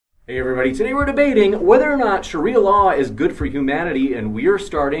Hey everybody, today we're debating whether or not Sharia law is good for humanity, and we are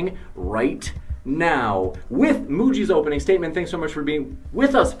starting right now with Muji's opening statement. Thanks so much for being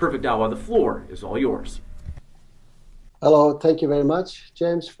with us, Perfect Dawah. The floor is all yours. Hello, thank you very much,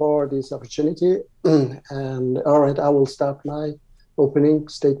 James, for this opportunity. And all right, I will start my opening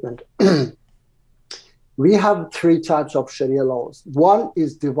statement. We have three types of Sharia laws. One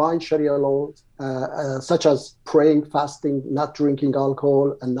is divine Sharia laws, such as praying, fasting, not drinking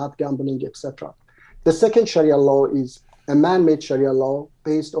alcohol, and not gambling, etc. The second Sharia law is a man-made Sharia law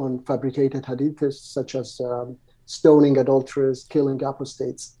based on fabricated hadiths, such as stoning adulterers, killing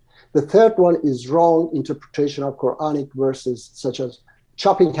apostates. The third one is wrong interpretation of Quranic verses, such as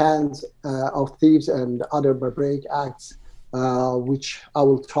chopping hands of thieves and other barbaric acts, which I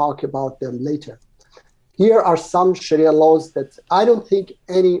will talk about them later. Here are some Sharia laws that I don't think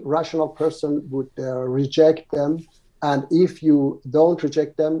any rational person would reject them. And if you don't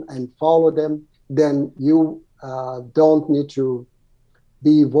reject them and follow them, then you don't need to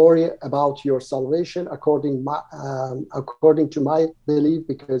be worried about your salvation, according to my belief,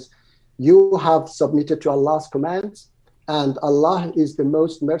 because you have submitted to Allah's commands, and Allah is the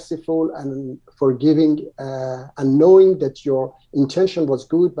most merciful and forgiving, and knowing that your intention was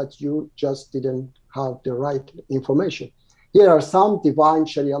good, but you just didn't have the right information. Here are some divine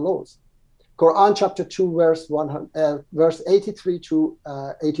Sharia laws. Quran chapter 2, verse 83 to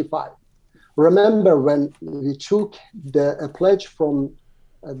 85. Remember when we took a pledge from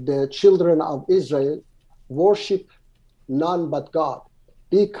the children of Israel, worship none but God.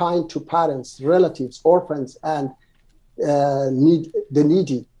 Be kind to parents, relatives, orphans, and the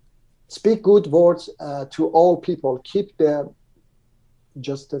needy. Speak good words to all people. Keep the...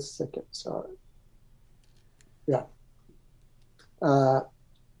 Just a second, sorry. Yeah.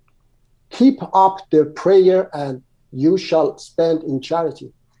 Keep up the prayer, and you shall spend in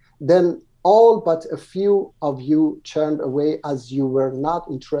charity. Then all but a few of you turned away, as you were not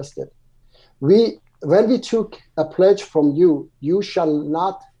interested. When we took a pledge from you, you shall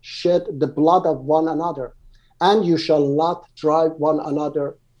not shed the blood of one another, and you shall not drive one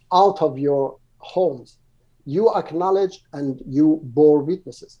another out of your homes. You acknowledged and you bore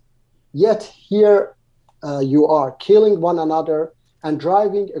witnesses. Yet here you are, killing one another and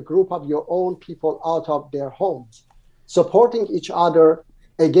driving a group of your own people out of their homes, supporting each other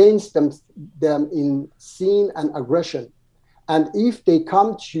against them in sin and aggression. And if they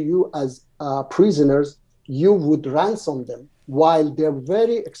come to you as prisoners, you would ransom them, while their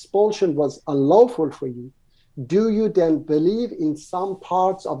very expulsion was unlawful for you. Do you then believe in some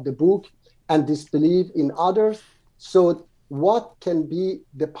parts of the book and disbelieve in others? So what can be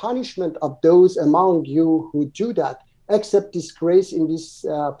the punishment of those among you who do that, except disgrace in this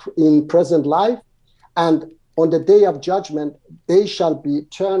in present life? And on the day of judgment, they shall be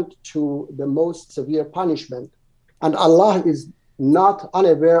turned to the most severe punishment. And Allah is not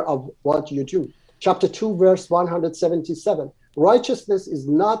unaware of what you do. Chapter 2, verse 177. Righteousness is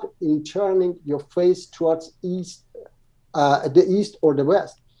not in turning your face towards the east or the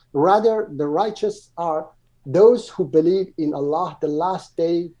west. Rather, the righteous are those who believe in Allah, the last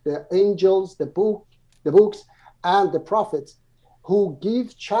day, the angels, the books, and the prophets, who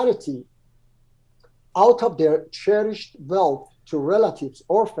give charity out of their cherished wealth to relatives,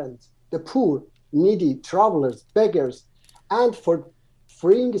 orphans, the poor, needy, travelers, beggars, and for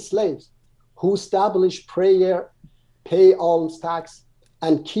freeing slaves, who establish prayer, pay alms tax,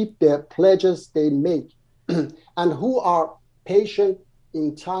 and keep the pledges they make, and who are patient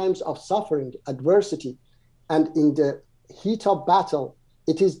in times of suffering, adversity, and in the heat of battle.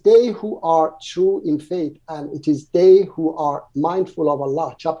 It is they who are true in faith, and it is they who are mindful of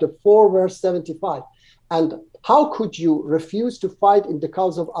Allah. Chapter 4, verse 75. And how could you refuse to fight in the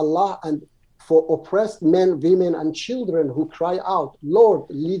cause of Allah and for oppressed men, women, and children who cry out, Lord,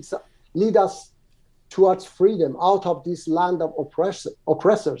 lead us towards freedom out of this land of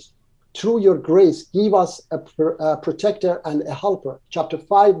oppressors. Through your grace, give us a protector and a helper. Chapter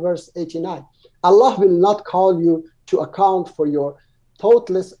 5, verse 89. Allah will not call you to account for your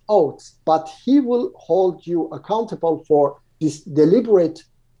thoughtless oaths, but He will hold you accountable for these deliberate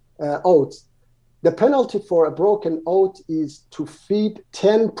oaths. The penalty for a broken oath is to feed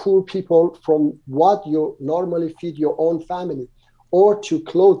 10 poor people from what you normally feed your own family, or to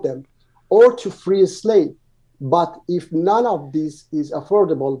clothe them, or to free a slave. But if none of this is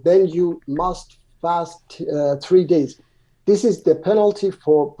affordable, then you must fast 3 days. This is the penalty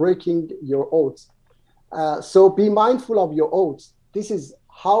for breaking your oaths. So be mindful of your oaths. This is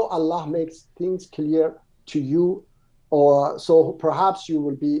how Allah makes things clear to you, or so perhaps you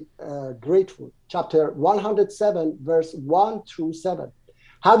will be grateful. Chapter 107, verse 1 through 7.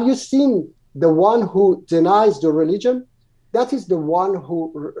 Have you seen the one who denies the religion? That is the one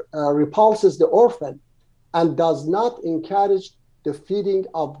who repulses the orphan and does not encourage the feeding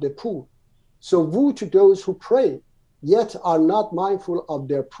of the poor. So woe to those who pray, yet are not mindful of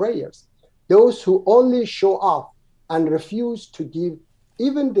their prayers, those who only show off and refuse to give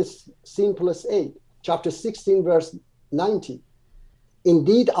even the simplest aid. Chapter 16, verse 90.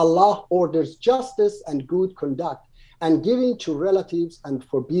 Indeed, Allah orders justice and good conduct and giving to relatives and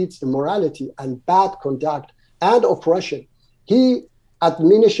forbids immorality and bad conduct and oppression. He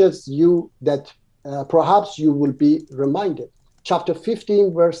admonishes you that perhaps you will be reminded. Chapter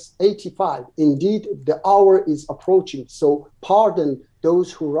 15, verse 85. Indeed, the hour is approaching, so pardon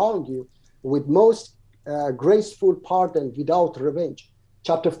those who wrong you with most graceful pardon without revenge.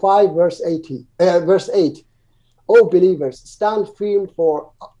 Chapter 5, verse 8. O believers, stand firm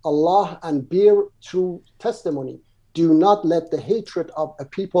for Allah and bear true testimony. Do not let the hatred of a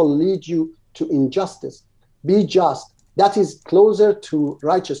people lead you to injustice. Be just. That is closer to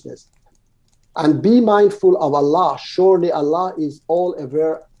righteousness. And be mindful of Allah. Surely Allah is all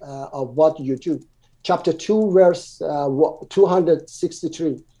aware of what you do. Chapter 2, verse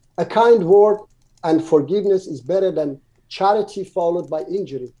 263. A kind word and forgiveness is better than charity followed by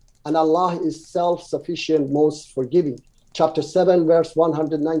injury. And Allah is self-sufficient, most forgiving. Chapter 7, verse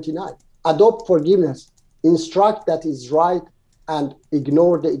 199. Adopt forgiveness. Instruct that is right and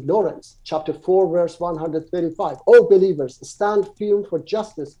ignore the ignorance. Chapter 4, verse 135. O believers, stand firm for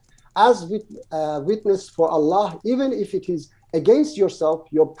justice as witness for Allah, even if it is against yourself,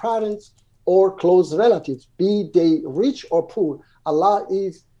 your parents, or close relatives, be they rich or poor. Allah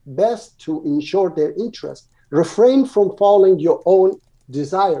is best to ensure their interest. Refrain from following your own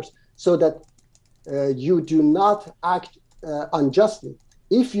desires so that you do not act unjustly.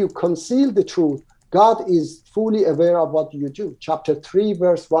 If you conceal the truth, God is fully aware of what you do. Chapter 3,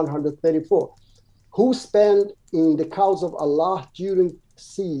 verse 134. Who spend in the cause of Allah during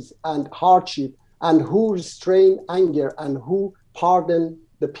siege and hardship, and who restrain anger, and who pardon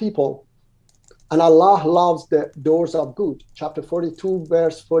the people. And Allah loves the doors of good. Chapter 42,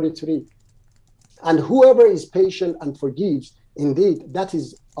 verse 43. And whoever is patient and forgives, indeed, that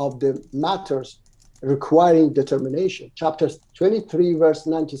is of the matters requiring determination. Chapter 23, verse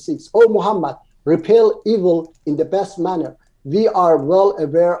 96. O Muhammad, repel evil in the best manner. We are well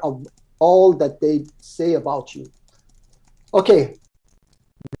aware of all that they say about you. Okay,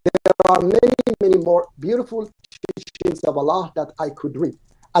 there are many, many more beautiful teachings of Allah that I could read.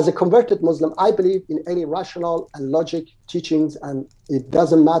 As a converted Muslim, I believe in any rational and logic teachings, and it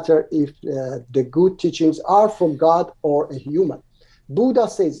doesn't matter if the good teachings are from God or a human. Buddha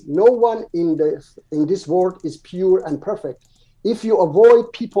says, no one in this world is pure and perfect. If you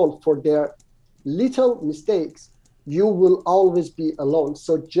avoid people for their little mistakes, you will always be alone.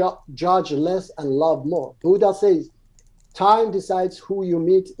 So judge less and love more. Buddha says, time decides who you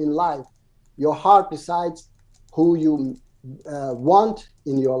meet in life. Your heart decides who you want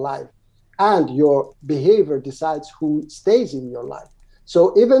in your life. And your behavior decides who stays in your life.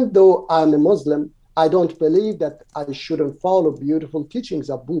 So even though I'm a Muslim, I don't believe that I shouldn't follow beautiful teachings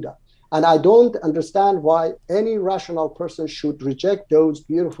of Buddha. And I don't understand why any rational person should reject those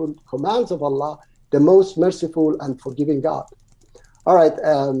beautiful commands of Allah, the most merciful and forgiving God. All right,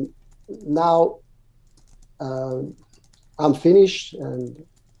 now I'm finished. And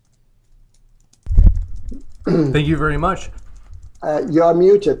thank you very much. You are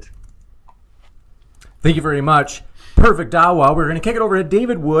muted. Thank you very much. Perfect Dawah. We're going to kick it over to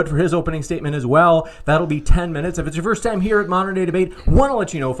David Wood for his opening statement as well. That'll be 10 minutes. If it's your first time here at Modern Day Debate, want to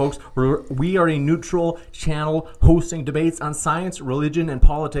let you know, folks, we are a neutral channel hosting debates on science, religion, and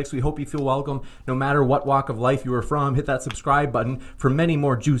politics. We hope you feel welcome no matter what walk of life you are from. Hit that subscribe button for many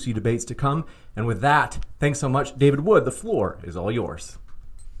more juicy debates to come. And with that, thanks so much, David Wood. The floor is all yours.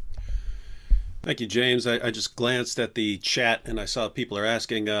 Thank you, James. I just glanced at the chat and I saw people are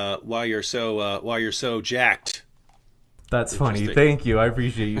asking why you're so jacked. That's funny. Thank you. I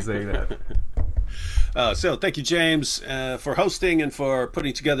appreciate you saying that. So thank you, James, for hosting and for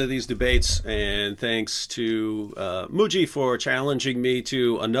putting together these debates. And thanks to Muji for challenging me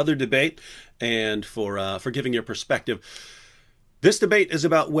to another debate and for giving your perspective. This debate is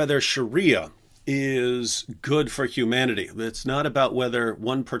about whether Sharia is good for humanity. It's not about whether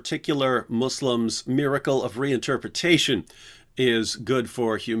one particular Muslim's miracle of reinterpretation is good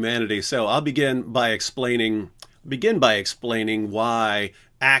for humanity. So I'll begin by explaining why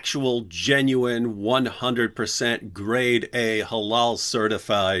actual, genuine, 100% grade A halal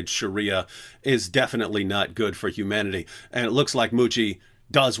certified Sharia is definitely not good for humanity. And it looks like Muji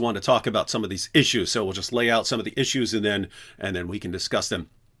does want to talk about some of these issues. So we'll just lay out some of the issues and then we can discuss them.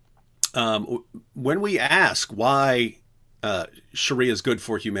 When we ask why Sharia is good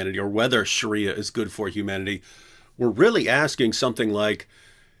for humanity, or whether Sharia is good for humanity, we're really asking something like,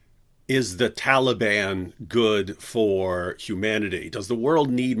 is the Taliban good for humanity? Does the world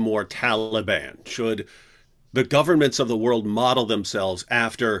need more Taliban? Should the governments of the world model themselves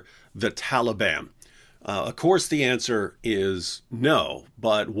after the Taliban? Of course, the answer is no.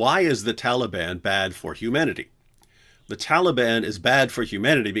 But why is the Taliban bad for humanity? The Taliban is bad for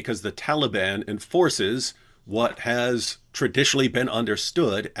humanity because the Taliban enforces what has traditionally been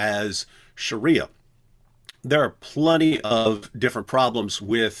understood as Sharia. There are plenty of different problems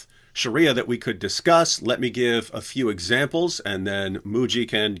with Sharia that we could discuss. Let me give a few examples, and then Muji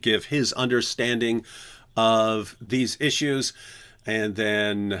can give his understanding of these issues. And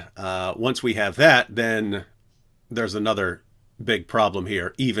then once we have that, then there's another big problem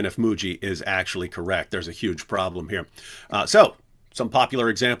here. Even if Muji is actually correct, there's a huge problem here. So some popular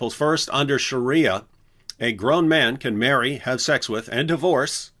examples. First, under Sharia, a grown man can marry, have sex with, and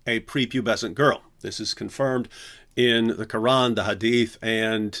divorce a prepubescent girl. This is confirmed in the Quran, the Hadith,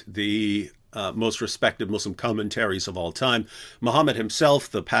 and the most respected Muslim commentaries of all time. Muhammad himself,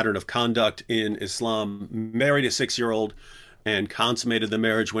 the pattern of conduct in Islam, married a 6-year-old and consummated the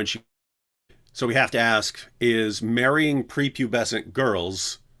marriage when she... So we have to ask, is marrying prepubescent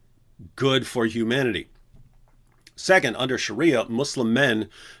girls good for humanity? Second, under Sharia, Muslim men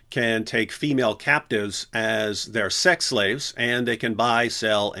can take female captives as their sex slaves, and they can buy,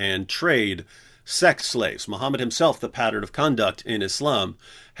 sell, and trade sex slaves. Muhammad himself, the pattern of conduct in Islam,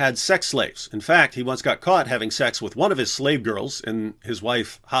 had sex slaves. In fact, he once got caught having sex with one of his slave girls in his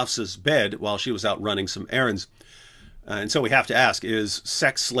wife Hafsa's bed while she was out running some errands. And so we have to ask, is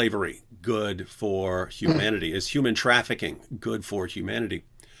sex slavery good for humanity? Is human trafficking good for humanity?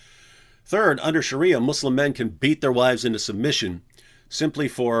 Third, under Sharia, Muslim men can beat their wives into submission simply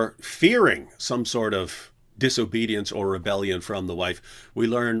for fearing some sort of disobedience or rebellion from the wife. We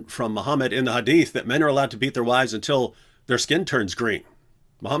learn from Muhammad in the Hadith that men are allowed to beat their wives until their skin turns green.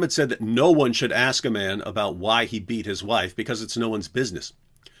 Muhammad said that no one should ask a man about why he beat his wife because it's no one's business.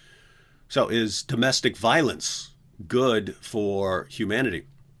 So is domestic violence good for humanity?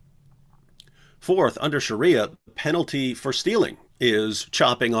 Fourth, under Sharia, penalty for stealing is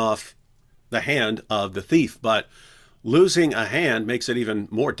chopping off the hand of the thief, but losing a hand makes it even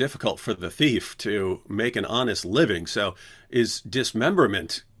more difficult for the thief to make an honest living. So is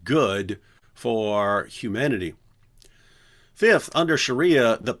dismemberment good for humanity? Fifth, under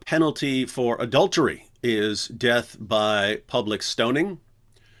Sharia, the penalty for adultery is death by public stoning.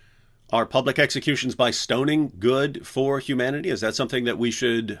 Are public executions by stoning good for humanity? Is that something that we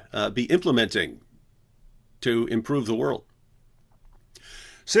should be implementing to improve the world?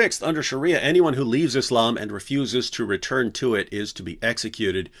 Sixth, under Sharia, anyone who leaves Islam and refuses to return to it is to be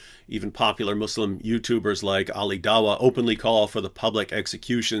executed. Even popular Muslim YouTubers like Ali Dawah openly call for the public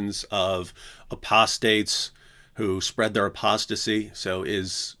executions of apostates who spread their apostasy. So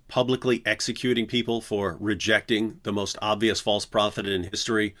is publicly executing people for rejecting the most obvious false prophet in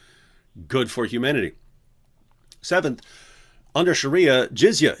history good for humanity? Seventh, under Sharia,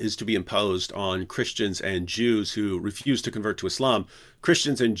 jizya is to be imposed on Christians and Jews who refuse to convert to Islam.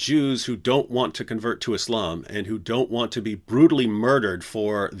 Christians and Jews who don't want to convert to Islam and who don't want to be brutally murdered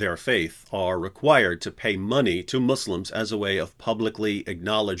for their faith are required to pay money to Muslims as a way of publicly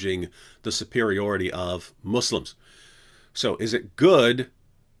acknowledging the superiority of Muslims. So is it good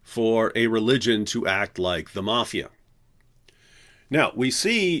for a religion to act like the mafia? Now, we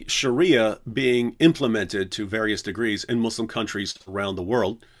see Sharia being implemented to various degrees in Muslim countries around the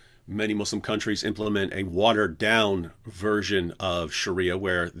world. Many Muslim countries implement a watered-down version of Sharia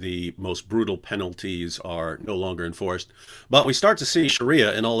where the most brutal penalties are no longer enforced. But we start to see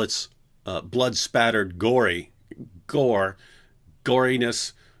Sharia in all its blood-spattered goriness,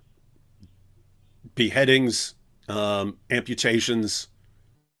 beheadings, amputations,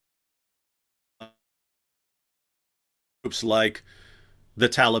 groups like the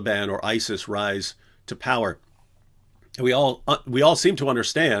Taliban or ISIS rise to power. We all seem to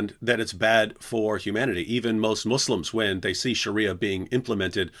understand that it's bad for humanity. Even most Muslims, when they see Sharia being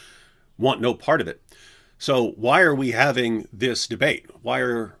implemented, want no part of it. So why are we having this debate? Why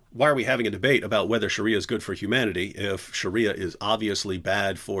are we having a debate about whether Sharia is good for humanity if Sharia is obviously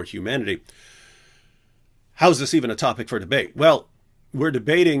bad for humanity? How is this even a topic for debate? Well, we're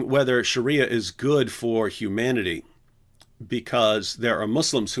debating whether Sharia is good for humanity because there are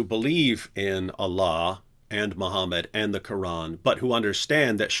Muslims who believe in Allah and Muhammad and the Quran, but who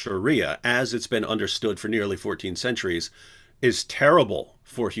understand that Sharia, as it's been understood for nearly 14 centuries, is terrible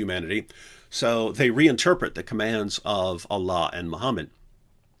for humanity. So they reinterpret the commands of Allah and Muhammad.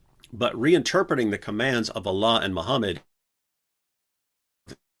 but reinterpreting the commands of Allah and Muhammad.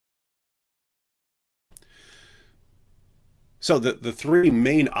 So the three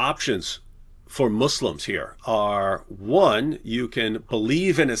main options for Muslims here are: one, you can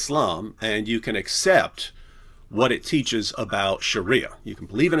believe in Islam and you can accept what it teaches about Sharia. You can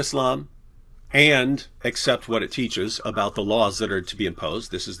believe in Islam and accept what it teaches about the laws that are to be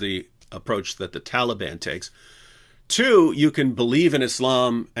imposed. This is the approach that the Taliban takes. Two, you can believe in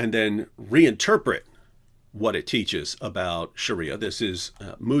Islam and then reinterpret what it teaches about Sharia. This is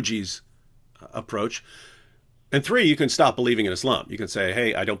Muji's approach. And three, you can stop believing in Islam. You can say,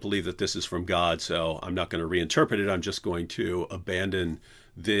 hey, I don't believe that this is from God, so I'm not going to reinterpret it. I'm just going to abandon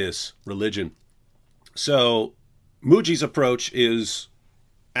this religion. So Muji's approach is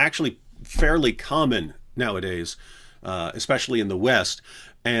actually fairly common nowadays, especially in the West.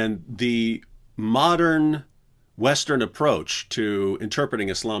 And the modern Western approach to interpreting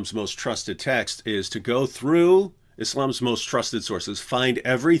Islam's most trusted text is to go through Islam's most trusted sources, find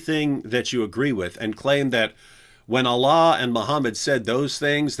everything that you agree with, and claim that when Allah and Muhammad said those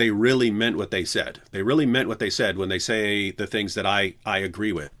things, they really meant what they said. They really meant what they said when they say the things that I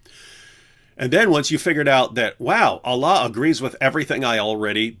agree with. And then once you figured out that, wow, Allah agrees with everything I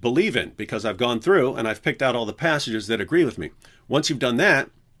already believe in because I've gone through and I've picked out all the passages that agree with me. Once you've done that,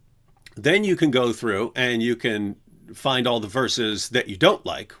 then you can go through and you can find all the verses that you don't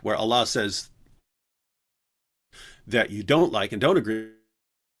like, where Allah says that you don't like and don't agree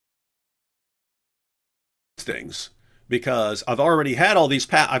things, because I've already had all these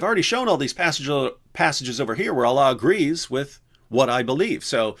I've already shown all these passages over here where Allah agrees with what I believe.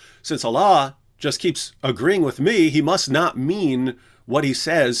 So since Allah just keeps agreeing with me, he must not mean what he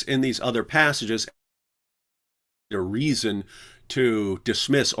says in these other passages. A reason to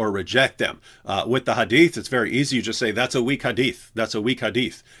dismiss or reject them. With the hadith, it's very easy. You just say, that's a weak hadith. That's a weak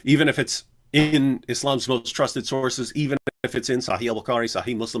hadith. Even if it's in Islam's most trusted sources, even if it's in Sahih al-Bukhari,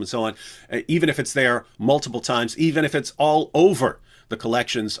 Sahih Muslim, and so on, even if it's there multiple times, even if it's all over the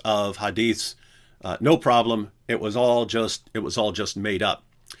collections of hadiths, no problem. It was all just made up.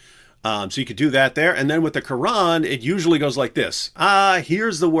 So you could do that there. And then with the Quran, it usually goes like this.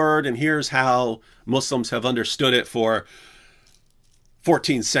 Here's the word, and here's how Muslims have understood it for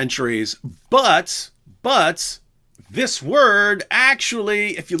 14 centuries. But this word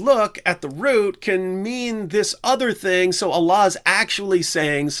actually, if you look at the root, can mean this other thing. So Allah is actually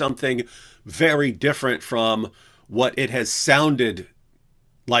saying something very different from what it has sounded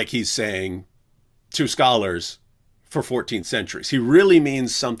like he's saying to scholars for 14 centuries. He really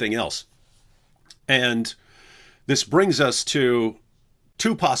means something else. And this brings us to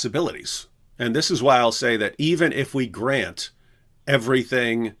two possibilities. And this is why I'll say that even if we grant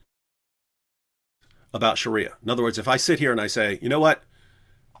everything about Sharia, in other words, if I sit here and I say, you know what,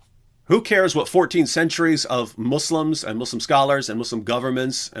 who cares what 14 centuries of Muslims and Muslim scholars and Muslim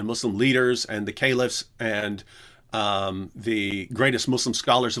governments and Muslim leaders and the caliphs and the greatest Muslim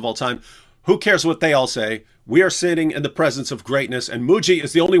scholars of all time, who cares what they all say? We are sitting in the presence of greatness, and Muji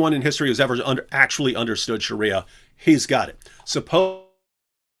is the only one in history who's ever actually understood Sharia. He's got it. Suppose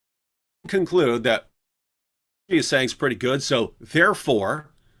conclude that he is saying is pretty good, so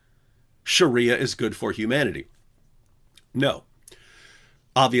therefore Sharia is good for humanity. No.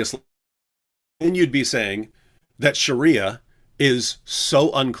 Obviously, then you'd be saying that Sharia is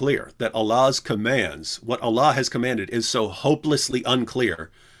so unclear, that Allah's commands, what Allah has commanded, is so hopelessly unclear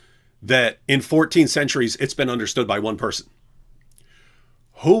that in 14 centuries it's been understood by one person.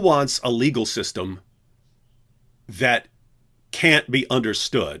 Who wants a legal system that can't be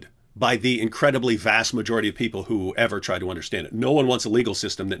understood by the incredibly vast majority of people who ever try to understand it? No one wants a legal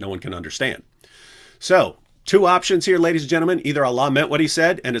system that no one can understand. So, two options here, ladies and gentlemen. Either Allah meant what he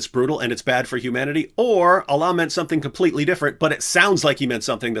said and it's brutal and it's bad for humanity, or Allah meant something completely different, but it sounds like he meant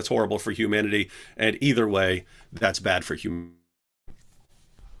something that's horrible for humanity, and either way, that's bad for humanity.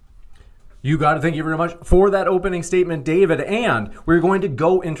 You got it. Thank you very much for that opening statement, David. And we're going to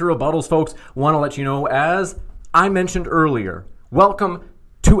go into rebuttals, folks. Want to let you know, as I mentioned earlier, welcome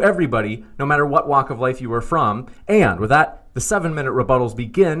to everybody, no matter what walk of life you are from. And with that, the 7-minute rebuttals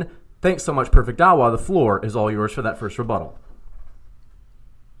begin. Thanks so much, Perfect Dawah. The floor is all yours for that first rebuttal.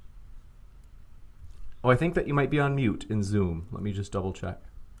 Oh, I think that you might be on mute in Zoom. Let me just double check.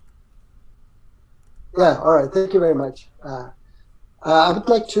 Yeah, all right. Thank you very much. I would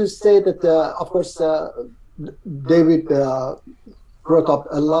like to say that, of course, David brought up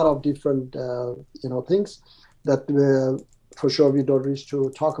a lot of different, things that for sure we don't reach to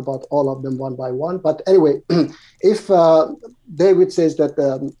talk about all of them one by one. But anyway, if David says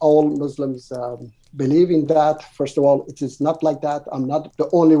that all Muslims believe in that. First of all, it is not like that. I'm not the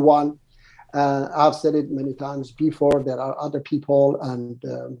only one. I've said it many times before. There are other people, and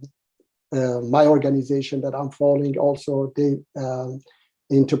my organization that I'm following also, they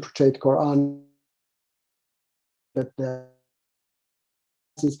interpret Quran. But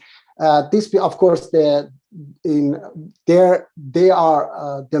this, of course, they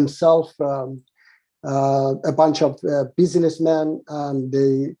are themselves a bunch of businessmen, and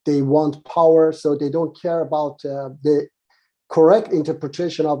they want power, so they don't care about the correct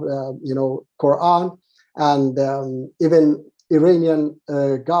interpretation of Quran. And even Iranian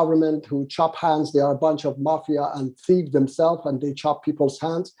government who chop hands, they are a bunch of mafia and thieves themselves, and they chop people's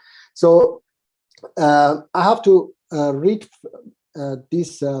hands. So I have to read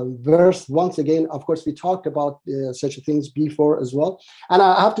this verse once again. Of course, we talked about such things before as well. And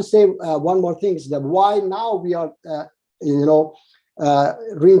I have to say one more thing, is that why now we are,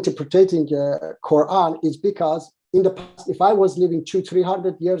 reinterpreting Quran is because in the past, if I was living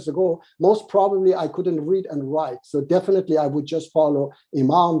 200-300 years ago, most probably I couldn't read and write. So definitely I would just follow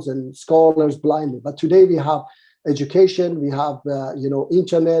imams and scholars blindly. But today we have education, we have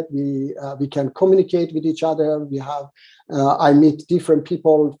internet, we can communicate with each other. We have I meet different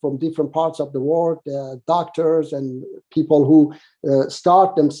people from different parts of the world, doctors and people who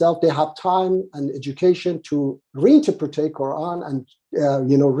start themselves. They have time and education to reinterpret Quran and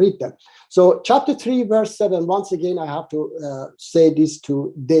read them. So chapter 3 verse 7, once again I have to say this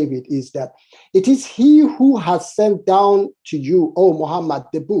to David, is that it is he who has sent down to you, O Muhammad,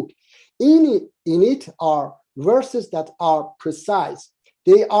 the book. In it are verses that are precise.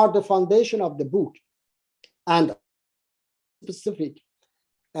 They are the foundation of the book and specific.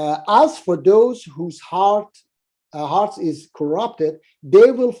 As for those whose hearts is corrupted,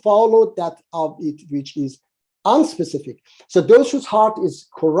 they will follow that of it which is unspecific. So those whose heart is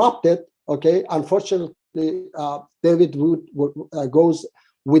corrupted, okay, unfortunately, David goes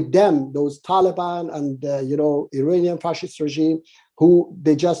with them, those Taliban and Iranian fascist regime, who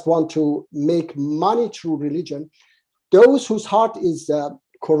they just want to make money through religion. Those whose heart is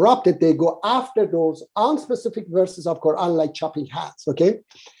corrupted, they go after those unspecific verses of Quran, like chopping hands, okay?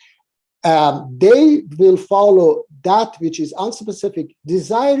 They will follow that which is unspecific,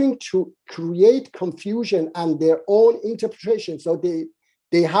 desiring to create confusion and their own interpretation. So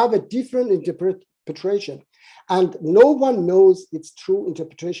they have a different interpretation, and no one knows its true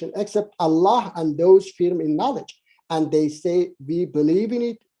interpretation except Allah and those firm in knowledge. And they say, we believe in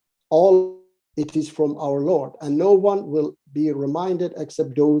it, all it is from our Lord, and no one will be reminded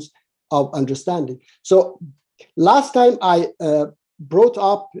except those of understanding. So last time I brought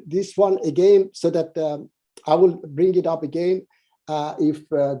up this one again, so that I will bring it up again. If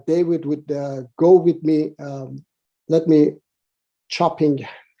David would go with me, let me chopping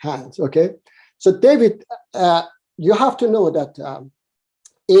hands, okay? So David, you have to know that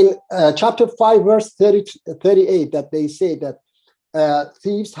in chapter 5, verse 38, that they say that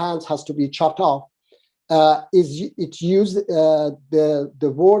thieves' hands has to be chopped off. It used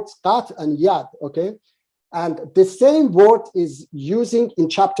the words qat and yad, okay? And the same word is using in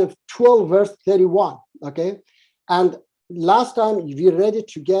chapter 12, verse 31, okay? And last time we read it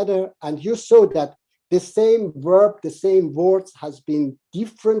together, and you saw that the same verb, the same words has been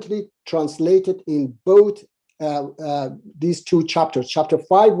differently translated in both these two chapters. Chapter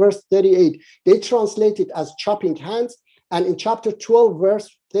 5, verse 38, they translate it as chopping hands. And in chapter 12, verse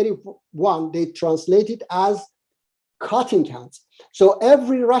 31, they translate it as cutting hands. So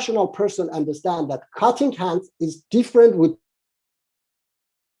every rational person understands that cutting hands is different with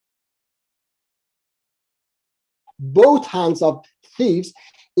both hands of thieves.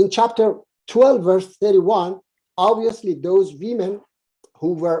 In chapter 12, verse 31, obviously those women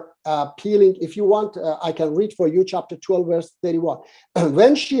who were peeling, if you want, I can read for you chapter 12, verse 31.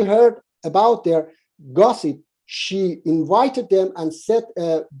 When she heard about their gossip, she invited them and set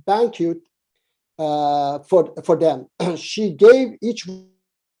a banquet for them. She gave each one,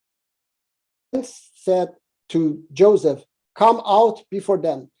 said to Joseph, come out before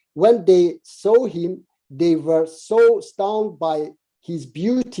them. When they saw him, they were so stunned by his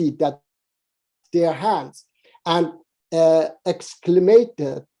beauty that their hands and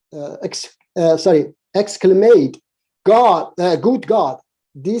exclaimed, God, good God,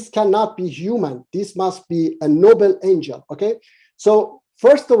 this cannot be human. This must be a noble angel. Okay, so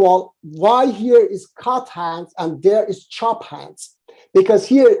first of all, why here is cut hands and there is chop hands? Because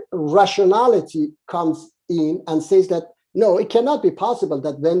here rationality comes in and says that no, it cannot be possible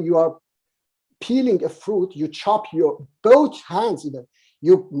that when you are peeling a fruit, you chop your both hands even.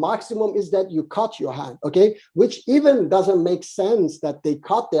 Your maximum is that you cut your hand, okay? Which even doesn't make sense that they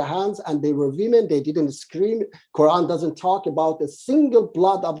cut their hands and they were women, they didn't scream. Quran doesn't talk about a single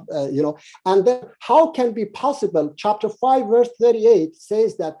blood of, and then how can be possible? Chapter 5, verse 38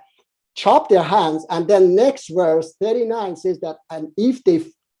 says that chop their hands, and then next verse 39 says that, and if they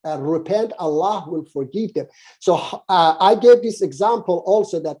repent, Allah will forgive them. So I gave this example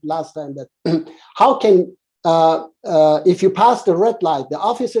also that last time, that how can, if you pass the red light, the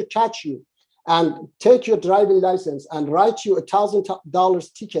officer catch you and take your driving license and write you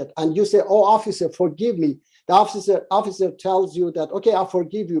 $1,000 ticket, and you say, oh, officer, forgive me. The officer tells you that, okay, I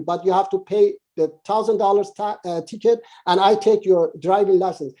forgive you, but you have to pay the $1,000 ticket, and I take your driving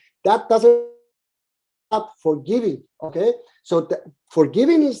license. That doesn't not forgiving, okay? So the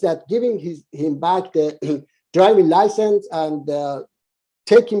forgiving is that giving him back the driving license and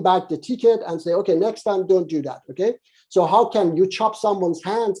taking back the ticket and say, okay, next time don't do that, okay? So how can you chop someone's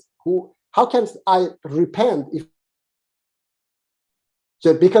hands? How can I repent if?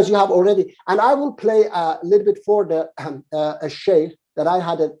 So because you have already, and I will play a little bit for the a sheikh that I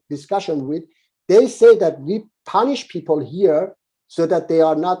had a discussion with. They say that we punish people here so that they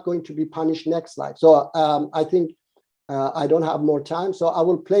are not going to be punished next life. So I think I don't have more time, so I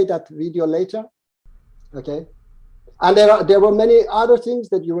will play that video later. Okay, and there were many other things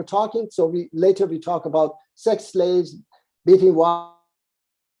that you were talking. So we talk about sex slaves, beating wives,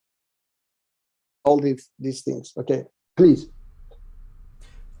 all these things. Okay, please.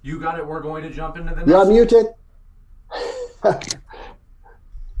 You got it. We're going to jump into the next. You are muted.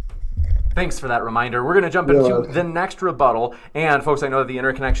 Thanks for that reminder. We're going to jump into the next rebuttal. And folks, I know that the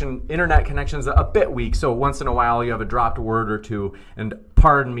internet connection is a bit weak, so once in a while you have a dropped word or two, and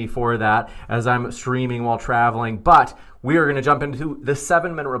pardon me for that as I'm streaming while traveling. But we are going to jump into the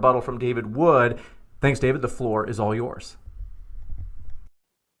 7-minute rebuttal from David Wood. Thanks, David. The floor is all yours.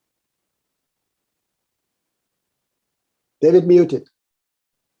 David muted.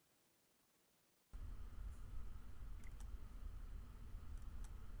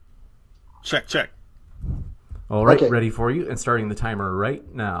 Check. All right, okay. Ready for you and starting the timer right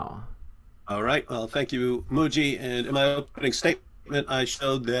now. All right. Well, thank you, Muji. And in my opening statement, I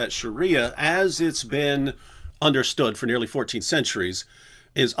showed that Sharia, as it's been understood for nearly 14 centuries,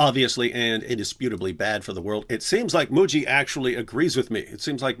 is obviously and indisputably bad for the world. It seems like Muji actually agrees with me. It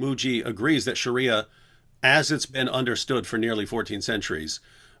seems like Muji agrees that Sharia, as it's been understood for nearly 14 centuries,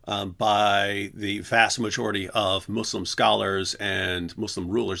 by the vast majority of Muslim scholars and Muslim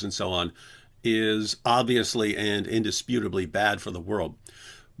rulers and so on, is obviously and indisputably bad for the world.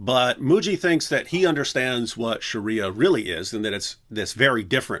 But Muji thinks that he understands what Sharia really is, and that it's very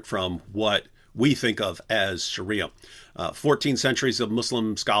different from what we think of as Sharia. 14 centuries of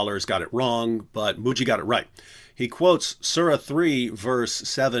Muslim scholars got it wrong, but Muji got it right. He quotes Surah 3, verse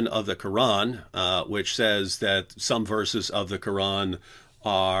 7 of the Quran, which says that some verses of the Quran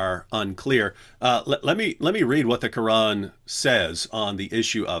are unclear. Let me read what the Quran says on the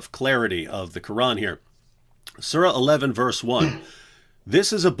issue of clarity of the Quran here. Surah 11, verse 1.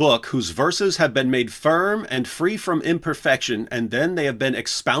 This is a book whose verses have been made firm and free from imperfection, and then they have been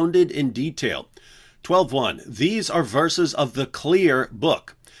expounded in detail. 12.1. These are verses of the clear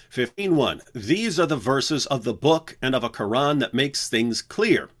book. 15.1. These are the verses of the book and of a Quran that makes things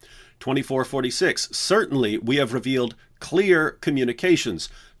clear. 24.46. Certainly we have revealed clear communications.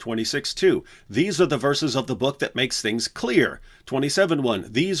 26.2. These are the verses of the book that makes things clear.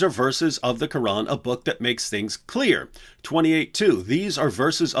 27.1. These are verses of the Quran, a book that makes things clear. 28.2. These are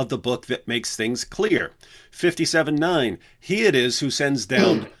verses of the book that makes things clear. 57.9. He it is who sends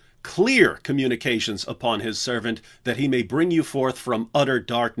down clear communications upon his servant, that he may bring you forth from utter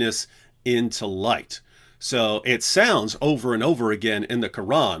darkness into light. So it sounds over and over again in the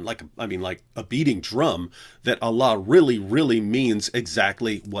Quran, like a beating drum, that Allah really, really means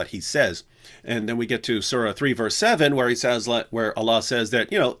exactly what he says. And then we get to Surah 3, verse 7, where where Allah says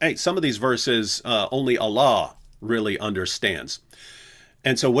that, hey, some of these verses only Allah really understands.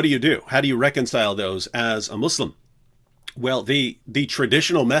 And so what do? How do you reconcile those as a Muslim? Well, the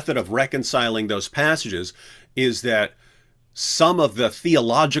traditional method of reconciling those passages is that some of the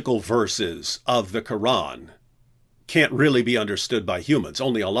theological verses of the Quran can't really be understood by humans.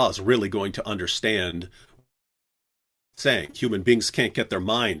 Only Allah is really going to understand saying. Human beings can't get their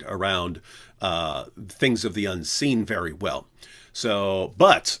mind around things of the unseen very well. So,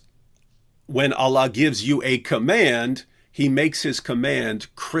 but when Allah gives you a command, he makes his command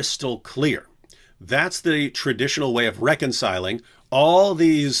crystal clear. That's the traditional way of reconciling all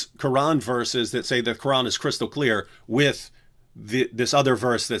these Quran verses that say the Quran is crystal clear with this other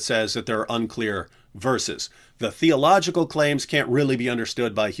verse that says that there are unclear verses. The theological claims can't really be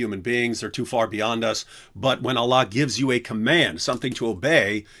understood by human beings. They're too far beyond us. But when Allah gives you a command, something to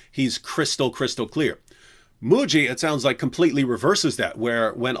obey, he's crystal clear. Muji, it sounds like, completely reverses that,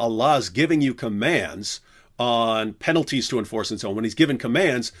 where when Allah is giving you commands on penalties to enforce and so on, when he's given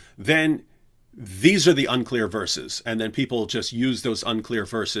commands, then these are the unclear verses. And then people just use those unclear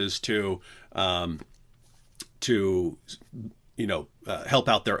verses to help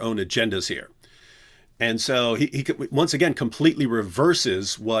out their own agendas here. And so he once again completely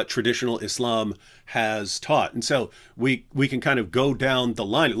reverses what traditional Islam has taught. And so we can kind of go down the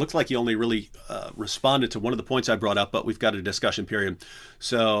line. It looks like he only really responded to one of the points I brought up, but we've got a discussion period.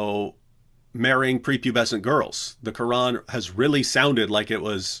 So marrying prepubescent girls. The Quran has really sounded like it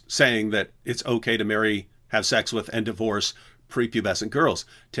was saying that it's okay to marry, have sex with, and divorce prepubescent girls.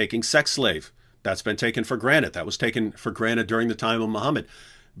 Taking sex slave. That's been taken for granted. That was taken for granted during the time of Muhammad.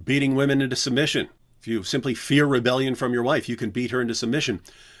 Beating women into submission. If you simply fear rebellion from your wife, you can beat her into submission.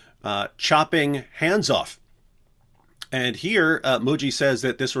 Chopping hands off. And here, Muji says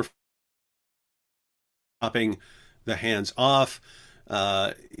that this refers to chopping the hands off.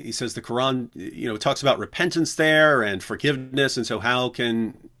 He says the Quran, talks about repentance there and forgiveness. And so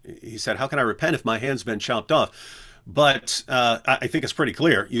he said, how can I repent if my hand's been chopped off? But I think it's pretty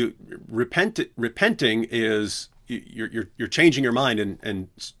clear. Repenting is you're changing your mind and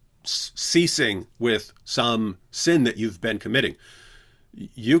ceasing with some sin that you've been committing.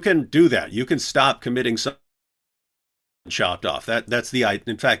 You can do that. You can stop committing something chopped off.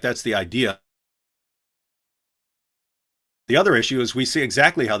 In fact, that's the idea. The other issue is we see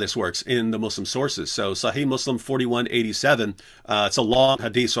exactly how this works in the Muslim sources. So Sahih Muslim 4187, it's a long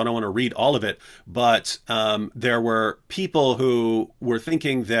hadith, so I don't want to read all of it, but there were people who were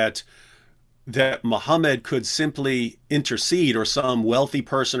thinking that Muhammad could simply intercede, or some wealthy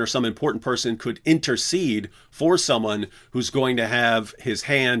person or some important person could intercede for someone who's going to have his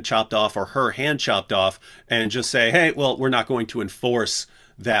hand chopped off or her hand chopped off, and just say, hey, well, we're not going to enforce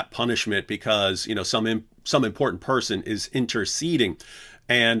that punishment because, some important person is interceding.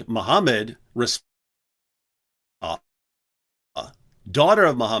 And Muhammad, daughter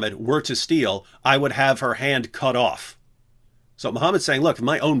of Muhammad, were to steal, I would have her hand cut off. So Muhammad's saying, look, if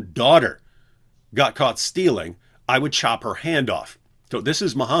my own daughter got caught stealing, I would chop her hand off. So this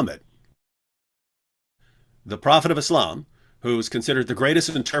is Muhammad, the Prophet of Islam, who's considered the greatest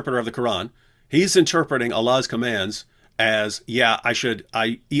interpreter of the Quran. He's interpreting Allah's commands as, yeah,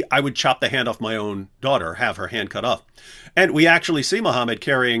 I would chop the hand off my own daughter, have her hand cut off. And we actually see Muhammad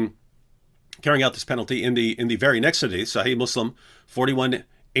carrying out this penalty in the very next hadith, Sahih Muslim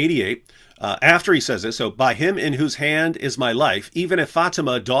 4188. After he says this, so by him in whose hand is my life, even if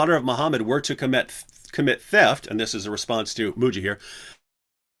Fatima, daughter of Muhammad, were to commit theft, and this is a response to Muji here,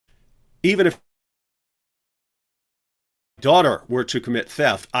 even if daughter were to commit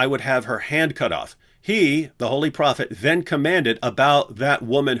theft, I would have her hand cut off. He, the Holy Prophet, then commanded about that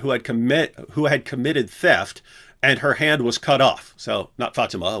woman who had committed theft, and her hand was cut off. So not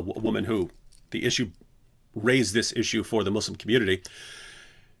Fatima, a woman who raised this issue for the Muslim community.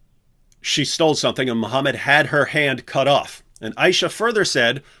 She stole something, and Muhammad had her hand cut off. And Aisha further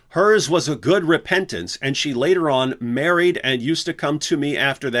said, hers was a good repentance, and she later on married and used to come to me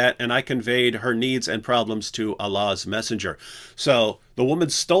after that, and I conveyed her needs and problems to Allah's messenger. So the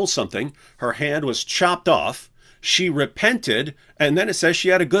woman stole something, her hand was chopped off, she repented, and then it says she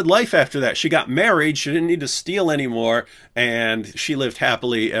had a good life after that. She got married, she didn't need to steal anymore, and she lived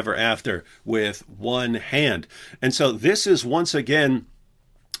happily ever after with one hand. And so this is once again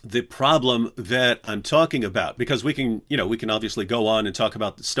the problem that I'm talking about, because we can obviously go on and talk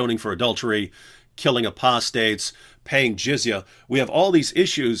about stoning for adultery, killing apostates, paying jizya. We have all these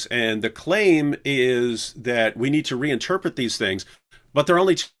issues, and the claim is that we need to reinterpret these things, but there are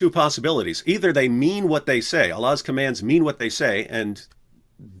only two possibilities. Either they mean what they say, Allah's commands mean what they say, and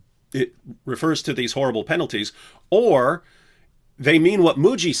it refers to these horrible penalties, or they mean what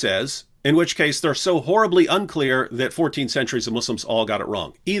Muji says, in which case they're so horribly unclear that 14 centuries of Muslims all got it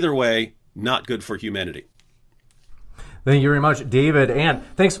wrong. Either way, not good for humanity. Thank you very much, David. And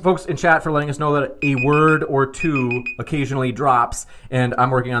thanks, folks in chat, for letting us know that a word or two occasionally drops, and I'm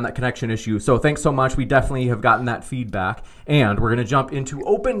working on that connection issue. So thanks so much. We definitely have gotten that feedback. And we're going to jump into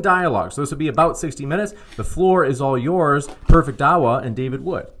open dialogue. So this will be about 60 minutes. The floor is all yours. Perfect Dawah and David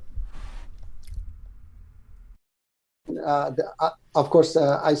Wood. Of course,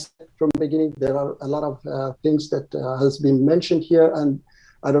 I said from the beginning, there are a lot of things that has been mentioned here, and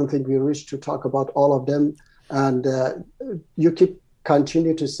I don't think we wish to talk about all of them. And you keep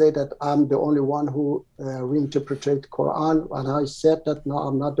continue to say that I'm the only one who reinterpreted Quran, and I said that no,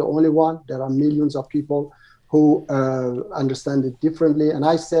 I'm not the only one. There are millions of people who understand it differently, and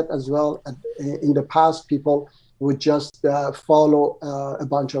I said as well, in the past, people would just follow a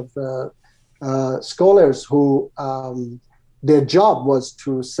bunch of scholars who their job was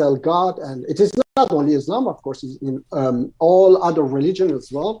to sell God, and it is not only Islam, of course, it's in all other religions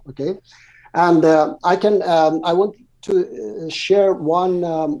as well. Okay, and I want to share one,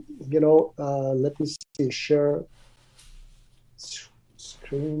 let me see, share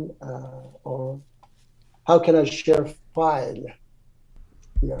screen, or how can I share file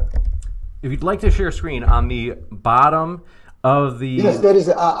here? If you'd like to share screen, on the bottom of the... Yes, there is,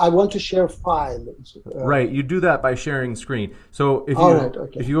 I want to share file. Right, you do that by sharing screen. So if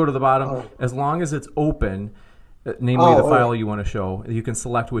if you go to the bottom, as long as it's open, namely the file you want to show, you can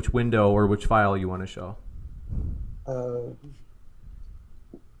select which window or which file you want to show.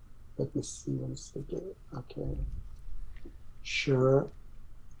 Let me see one second. Okay, sure.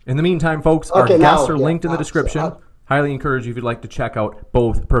 In the meantime, folks, our guests are linked in the description. Highly encourage you if you'd like to check out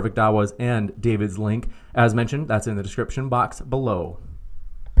both Perfect Dawah's and David's link. As mentioned, that's in the description box below.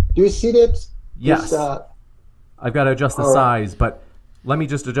 Do you see it? Yes. I've got to adjust the size, but let me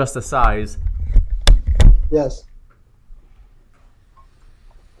just adjust the size. Yes.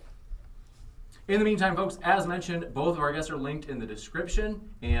 In the meantime, folks, as mentioned, both of our guests are linked in the description,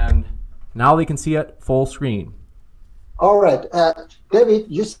 and now they can see it full screen. All right. David,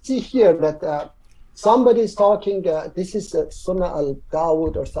 you see here that somebody's talking, this is Sunnah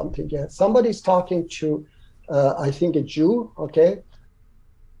al-Dawood or something. Yeah. Somebody's talking to, I think, a Jew, okay?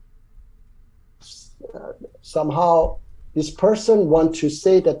 Somehow this person wants to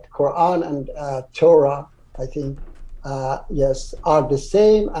say that Quran and Torah, I think, yes, are the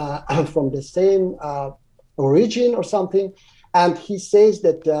same, from the same origin or something. And he says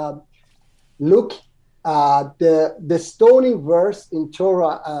that, look, the stoning verse in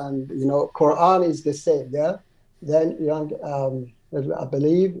Torah and Quran is the same. Yeah, then I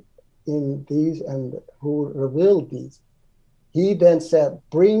believe in these and who revealed these. He then said,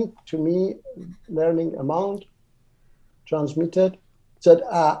 "Bring to me learning amount transmitted." Said,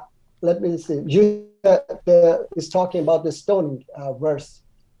 "Let me see." You is talking about the stoning verse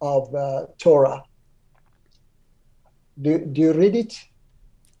of Torah. Do you read it?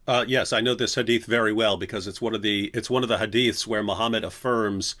 Yes, I know this hadith very well because it's one of the hadiths where Muhammad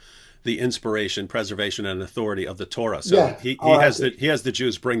affirms the inspiration, preservation, and authority of the Torah. So yeah, he has the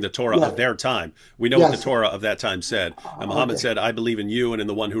Jews bring the Torah of their time. We know what the Torah of that time said. And Muhammad said, "I believe in you and in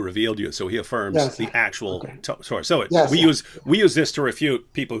the one who revealed you." So he affirms the actual Torah. So we use this to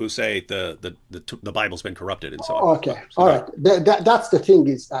refute people who say the Bible's been corrupted and so on. Okay, all right. That's the thing,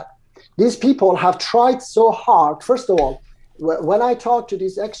 is that these people have tried so hard. First of all, when I talk to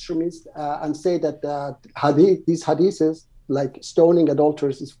these extremists and say that these hadiths, like stoning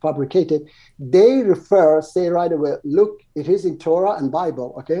adulterers, is fabricated, they say right away, look, it is in Torah and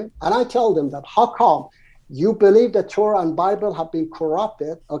Bible, okay? And I tell them that, how come you believe that Torah and Bible have been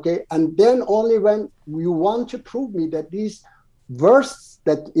corrupted, okay? And then only when you want to prove me that these verse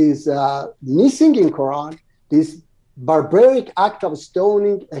that is missing in Quran, this barbaric act of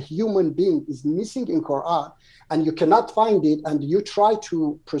stoning a human being is missing in Quran, and you cannot find it, and you try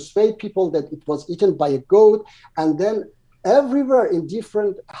to persuade people that it was eaten by a goat, and then everywhere in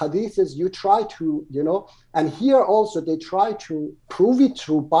different hadiths you try to, and here also they try to prove it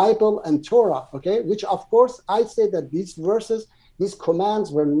through Bible and Torah, okay? Which of course I say that these verses, these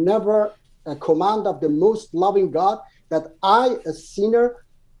commands were never a command of the most loving God, that I, a sinner,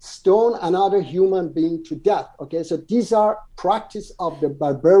 stone another human being to death, okay? So these are practice of the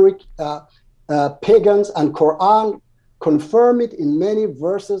barbaric pagans, and Quran confirm it in many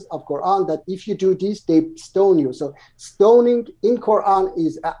verses of Quran that if you do this, they stone you. So stoning in Quran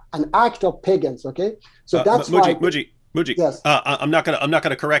is an act of pagans, okay? So that's why Muji. Yes. I'm not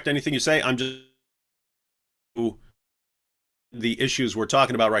gonna correct anything you say. I'm just the issues we're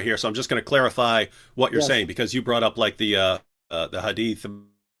talking about right here. So I'm just going to clarify what you're saying, because you brought up like the hadith,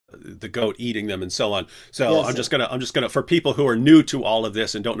 the goat eating them and so on. So I'm just gonna for people who are new to all of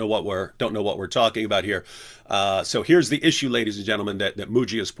this and don't know what we're talking about here. So here's the issue, ladies and gentlemen, that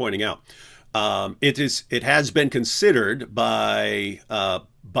Muji is pointing out. It has been considered by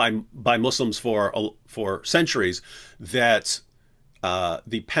Muslims for centuries that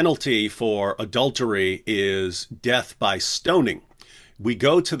the penalty for adultery is death by stoning. We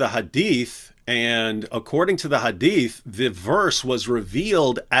go to the hadith, and according to the hadith, the verse was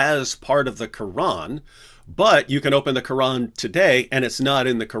revealed as part of the Quran, but you can open the Quran today and it's not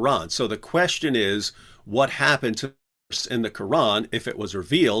in the Quran. So the question is, what happened to in the Quran, if it was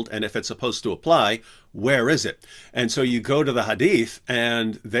revealed and if it's supposed to apply, where is it? And so you go to the Hadith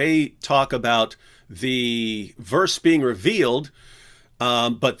and they talk about the verse being revealed,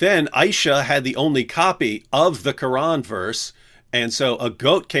 but then Aisha had the only copy of the Quran verse, and so a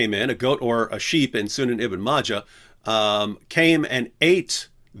goat came in, a goat or a sheep in Sunan Ibn Majah, came and ate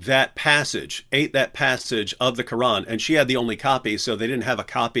that passage of the Quran, and she had the only copy, so they didn't have a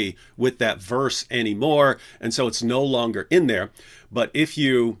copy with that verse anymore, and so it's no longer in there. But if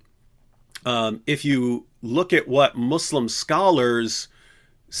you look at what Muslim scholars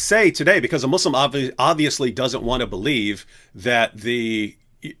say today, because a Muslim obviously doesn't want to believe that the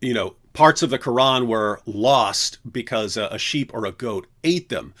parts of the Quran were lost because a sheep or a goat ate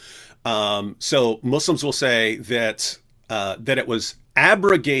them. So Muslims will say that that it was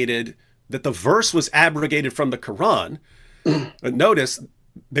abrogated, that the verse was abrogated from the Quran. But notice,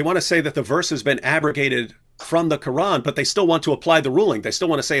 they want to say that the verse has been abrogated from the Quran, but they still want to apply the ruling. They still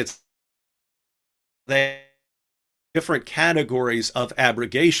want to say it's different categories of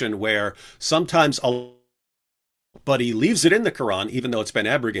abrogation, where sometimes but he leaves it in the Quran, even though it's been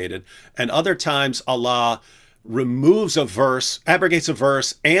abrogated, and other times Allah removes a verse, abrogates a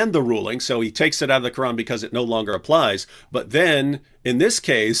verse and the ruling, so he takes it out of the Quran because it no longer applies. But then, in this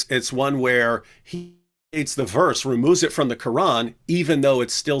case, it's one where he abrogates the verse, removes it from the Quran, even though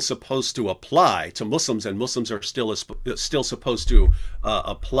it's still supposed to apply to Muslims, and Muslims are still supposed to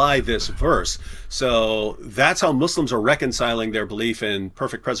apply this verse. So that's how Muslims are reconciling their belief in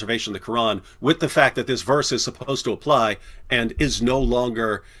perfect preservation of the Quran with the fact that this verse is supposed to apply and is no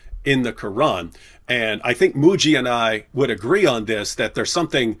longer in the Quran. And I think Muji and I would agree on this, that there's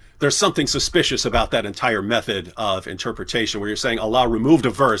something suspicious about that entire method of interpretation, where you're saying Allah removed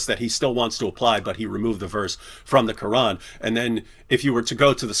a verse that he still wants to apply, but he removed the verse from the Quran. And then if you were to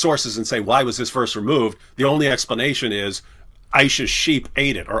go to the sources and say, why was this verse removed? The only explanation is Aisha's sheep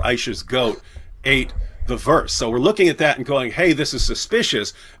ate it, or Aisha's goat ate the verse. So we're looking at that and going, hey, this is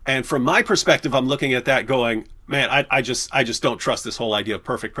suspicious. And from my perspective, I'm looking at that going, man, I just don't trust this whole idea of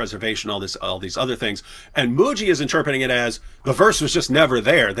perfect preservation, all these other things. And Muji is interpreting it as the verse was just never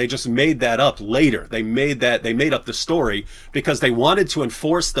there. They just made that up later. They made up the story because they wanted to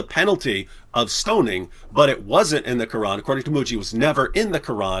enforce the penalty of stoning, but it wasn't in the Quran. According to Muji, it was never in the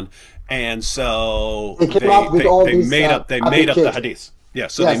Quran. And so they made up the hadith. Yeah,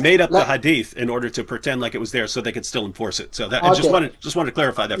 so yes, they made up the hadith in order to pretend like it was there, so they could still enforce it. So that, I just wanted to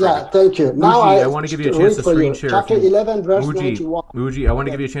clarify that. Yeah, thank you. Now I want to give you a chance to screen share. Chapter 11, verse 91. Muji, I want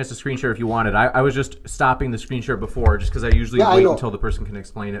to give you a chance to screen share if you wanted. I was just stopping the screen share before, just because I usually wait until the person can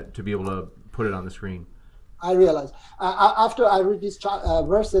explain it to be able to put it on the screen. I realize. After I read these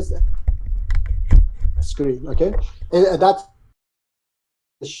verses, screen, okay? That's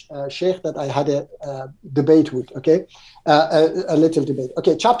sheikh that I had a debate with, okay? A little debate.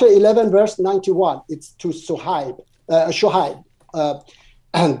 Okay, chapter 11, verse 91. It's to Shuhaib.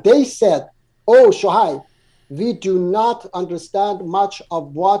 And they said, "Oh, Shuhaib, we do not understand much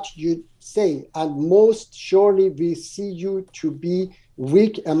of what you say, and most surely we see you to be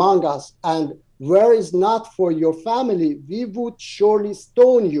weak among us. And were it not for your family, we would surely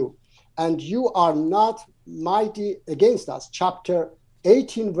stone you, and you are not mighty against us." Chapter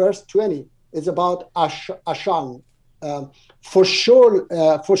 18, verse 20 is about Ashan. For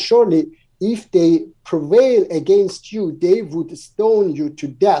surely, if they prevail against you, they would stone you to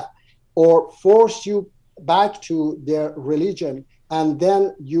death or force you back to their religion, and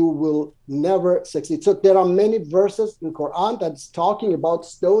then you will never succeed. So there are many verses in Quran that's talking about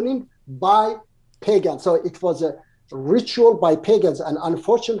stoning by pagans. So it was a ritual by pagans, and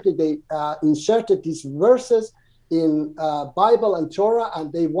unfortunately they inserted these verses in Bible and Torah,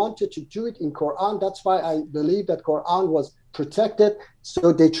 and they wanted to do it in Quran. That's why I believe that Quran was protected.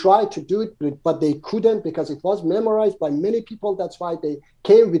 So they tried to do it, but they couldn't because it was memorized by many people. That's why they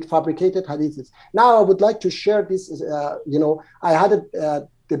came with fabricated hadiths. Now I would like to share this. I had a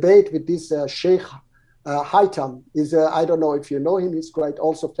debate with this Sheikh Haitam. I don't know if you know him. He's quite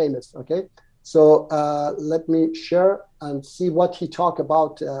also famous. Okay, so let me share and see what he talked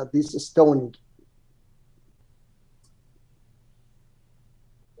about this stoning.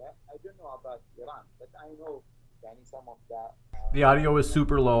 The audio is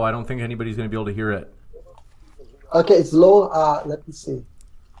super low. I don't think anybody's going to be able to hear it. Okay, it's low. Let me see.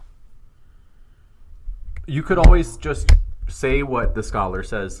 You could always just say what the scholar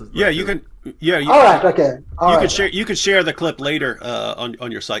says. Yeah, you can. Yeah. All right. Okay. You could share the clip later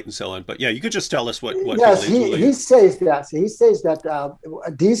on your site and so on. But yeah, you could just tell us what. Yes, he says that. He says that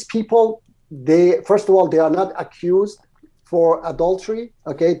these people, they first of all, they are not accused for adultery.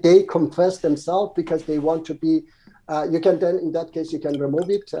 Okay, they confess themselves because they want to be you can then, in that case, you can remove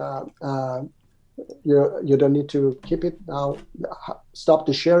it. You don't need to keep it now. Stop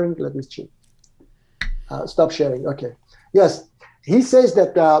the sharing. Let me check. Stop sharing. Okay. Yes. He says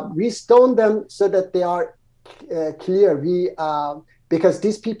that we stone them so that they are clear. Because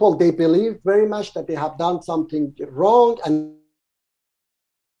these people, they believe very much that they have done something wrong and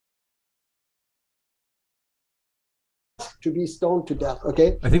to be stoned to death.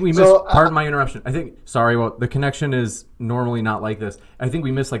 Okay. I think we missed, pardon my interruption. I think, sorry, well, the connection is normally not like this. I think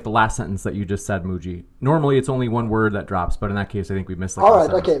we missed like the last sentence that you just said, Muji. Normally it's only one word that drops, but in that case, I think we missed like all right.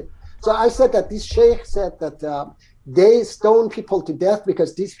 Okay. So I said that this sheikh said that they stone people to death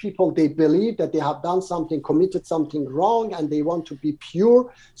because these people, they believe that they have done something, committed something wrong, and they want to be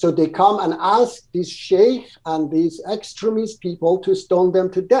pure. So they come and ask this sheikh and these extremist people to stone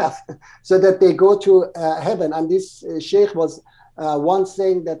them to death so that they go to heaven. And this sheikh was once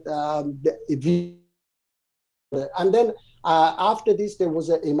saying that, and then after this, there was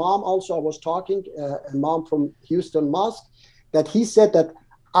an imam also, I was talking, imam from Houston Mosque, that he said that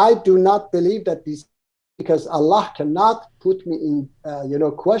I do not believe that this, because Allah cannot put me in,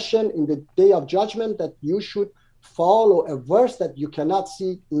 question in the day of judgment that you should follow a verse that you cannot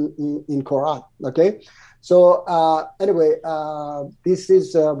see in Quran. Okay. So anyway, this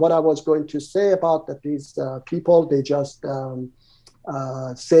is what I was going to say about that. These people, they just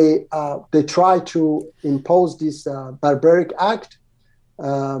say, they try to impose this barbaric act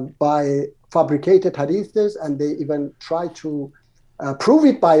by fabricated hadiths, and they even try to prove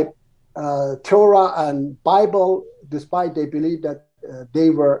it by Torah and Bible, despite they believe that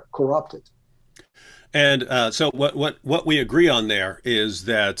they were corrupted. And so what we agree on there is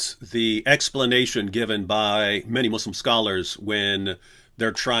that the explanation given by many Muslim scholars when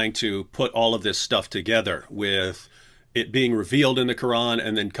they're trying to put all of this stuff together, with it being revealed in the Quran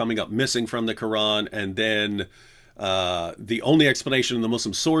and then coming up missing from the Quran, and then the only explanation in the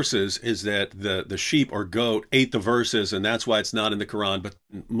Muslim sources is that the sheep or goat ate the verses, and that's why it's not in the Quran. But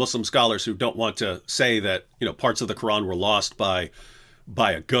Muslim scholars who don't want to say that, parts of the Quran were lost by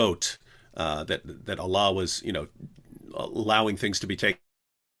a goat, that Allah was, allowing things to be taken,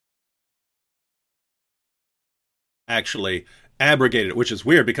 actually abrogated it, which is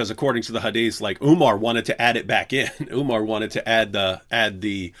weird because according to the hadith, like Umar wanted to add it back in. Umar wanted to add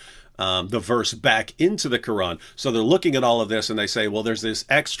the verse back into the Quran. So they're looking at all of this and they say, well, there's this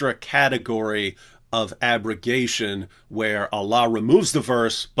extra category of abrogation where Allah removes the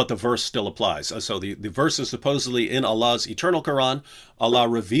verse, but the verse still applies. So the verse is supposedly in Allah's eternal Quran. Allah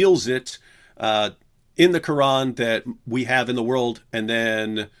reveals it in the Quran that we have in the world, and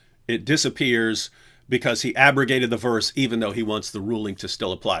then it disappears because he abrogated the verse, even though he wants the ruling to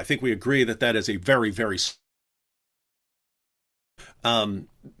still apply. I think we agree that that is a very, very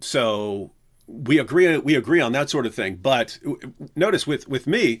so we agree on that sort of thing. But notice with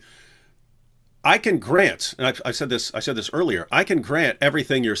me, I can grant, and I said this earlier, I can grant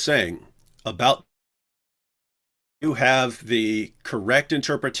everything you're saying about you have the correct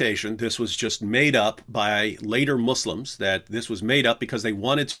interpretation. This was just made up by later Muslims, that this was made up because they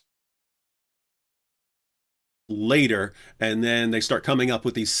wanted to later, and then they start coming up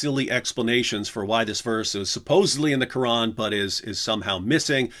with these silly explanations for why this verse is supposedly in the Quran but is somehow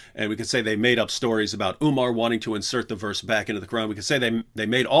missing. And we could say they made up stories about Umar wanting to insert the verse back into the Quran. We could say they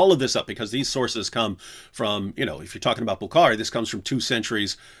made all of this up because these sources come from, if you're talking about Bukhari, this comes from 2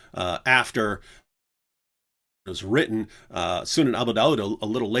 centuries after it was written. Sunan Abu Dawud a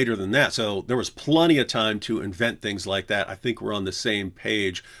little later than that. So there was plenty of time to invent things like that. I think we're on the same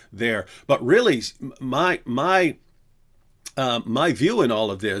page there. But really, my view in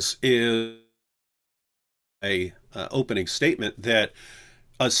all of this is a opening statement that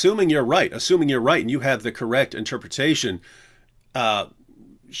assuming you're right, and you have the correct interpretation,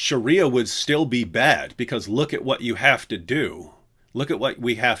 Sharia would still be bad, because look at what you have to do. Look at what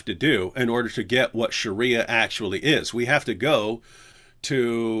we have to do in order to get what Sharia actually is. We have to go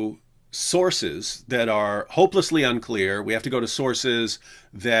to sources that are hopelessly unclear. We have to go to sources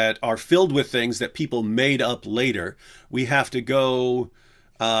that are filled with things that people made up later. We have to go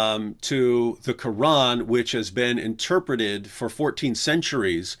to the Quran, which has been interpreted for 14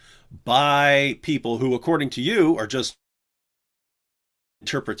 centuries by people who, according to you, are just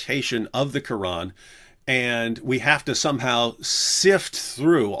interpretation of the Quran. And we have to somehow sift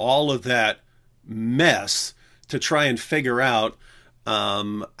through all of that mess to try and figure out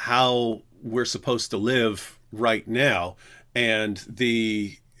how we're supposed to live right now. And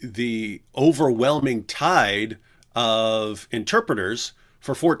the overwhelming tide of interpreters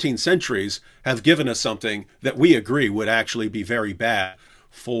for 14 centuries have given us something that we agree would actually be very bad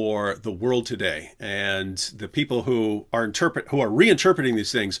for the world today. And the people who are reinterpreting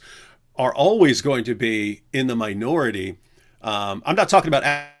these things are always going to be in the minority. I'm not talking about,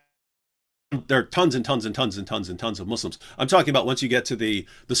 there are tons and tons and tons and tons and tons of Muslims. I'm talking about once you get to the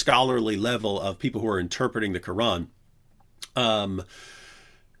scholarly level of people who are interpreting the Quran,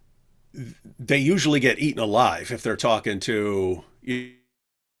 they usually get eaten alive if they're talking to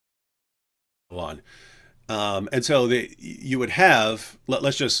one. And so you would have,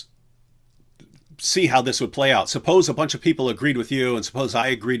 let's just see how this would play out. Suppose a bunch of people agreed with you, and suppose I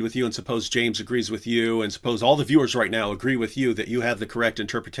agreed with you, and suppose James agrees with you, and suppose all the viewers right now agree with you that you have the correct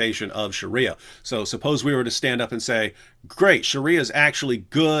interpretation of Sharia. So suppose we were to stand up and say, great, Sharia is actually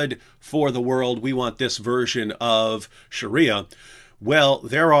good for the world. We want this version of Sharia. Well,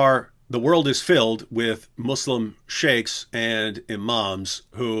 the world is filled with Muslim sheikhs and imams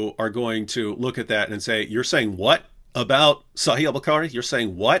who are going to look at that and say, you're saying what about Sahih al-Bukhari? You're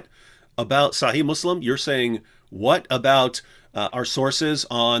saying what about Sahih Muslim? You're saying what about our sources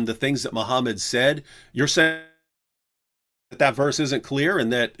on the things that Muhammad said? You're saying that that verse isn't clear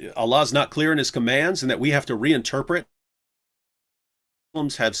and that Allah's not clear in his commands and that we have to reinterpret what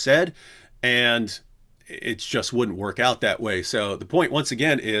Muslims have said, and it just wouldn't work out that way. So the point once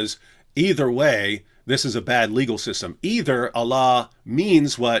again is, either way, this is a bad legal system. Either Allah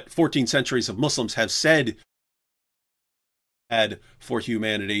means what 14 centuries of Muslims have said for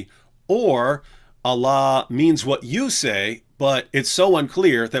humanity, or Allah means what you say, but it's so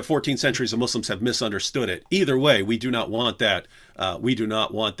unclear that 14 centuries of Muslims have misunderstood it. Either way, we do not want that. We do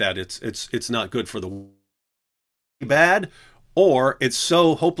not want that. It's not good for the world. Bad, or it's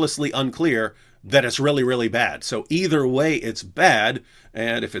so hopelessly unclear that it's really, really bad. So either way, it's bad.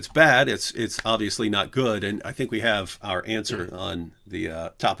 And if it's bad, it's obviously not good. And I think we have our answer on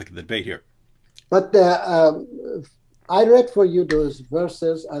the topic of the debate here. But I read for you those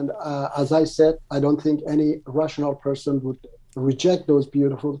verses, and as I said, I don't think any rational person would reject those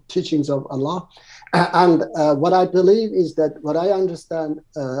beautiful teachings of Allah. And what I believe is that what I understand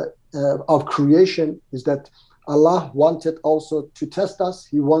of creation is that Allah wanted also to test us.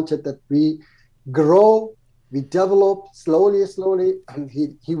 He wanted that we grow, we develop slowly, and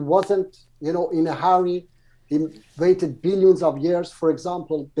he wasn't, in a hurry. He waited billions of years. For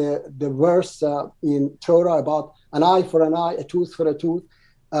example, the verse in Torah about an eye for an eye, a tooth for a tooth,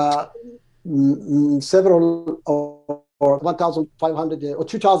 several or 1,500 or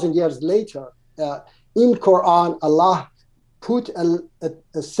 2,000 years later, in Quran, Allah put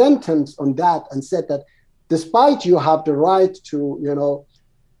a sentence on that and said that despite you have the right to,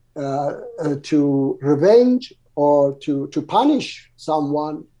 to revenge or to punish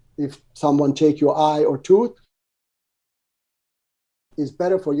someone if someone take your eye or tooth, is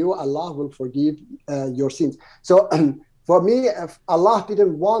better for you. Allah will forgive your sins. So for me, if Allah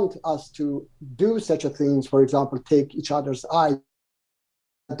didn't want us to do such a thing, for example, take each other's eye,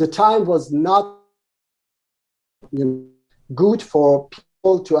 the time was not good for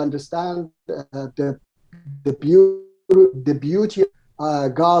people to understand the beauty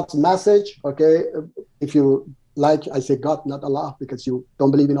of God's message. Okay, if you like, I say God, not Allah, because you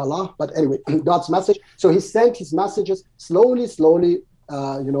don't believe in Allah. But anyway, God's message. So he sent his messages slowly,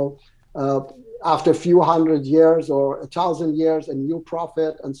 after a few hundred years or 1,000 years, a new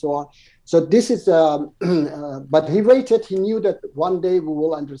prophet and so on. So this is, but he waited. He knew that one day we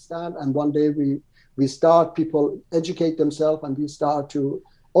will understand, and one day we start, people educate themselves, and we start to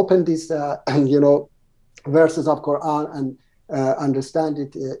open these, verses of Quran and understand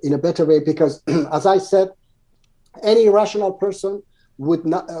it in a better way. Because as I said, any rational person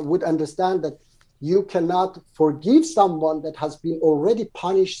would understand that you cannot forgive someone that has been already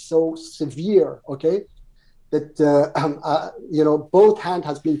punished so severe, okay, that both hand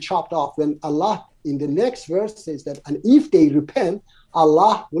has been chopped off. When Allah in the next verse says that, and if they repent,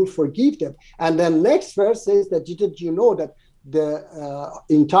 Allah will forgive them. And then next verse says that, did you know that the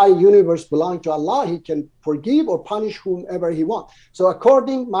entire universe belongs to Allah? He can forgive or punish whomever he wants. So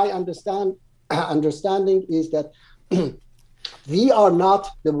according my understanding is that we are not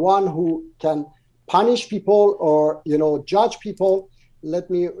the one who can punish people or judge people. Let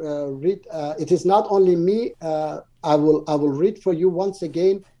me read. It is not only me. I will read for you once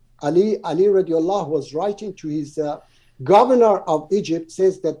again. Ali radiallahu was writing to his governor of Egypt,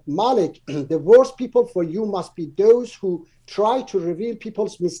 says that Malik, the worst people for you must be those who try to reveal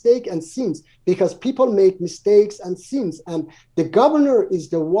people's mistakes and sins, because people make mistakes and sins, and the governor is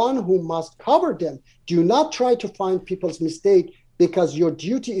the one who must cover them. Do not try to find people's mistake, because your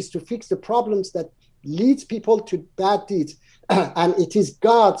duty is to fix the problems that leads people to bad deeds. And it is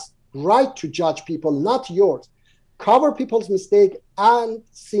God's right to judge people, not yours. cover people's mistake and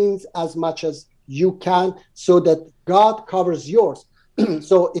sins as much as you can, so that God covers yours.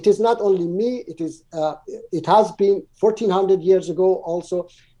 So it is not only me, it is it has been 1400 years ago also.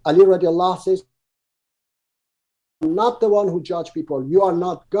 Ali radiallahu says, "I'm not the one who judge people. You are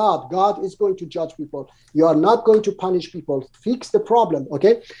not God. God is going to judge people. You are not going to punish people. Fix the problem."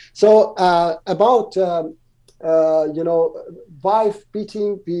 Okay. So about you know, wife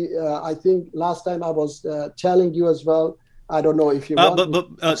beating. I think last time I was telling you as well. I don't know if you want.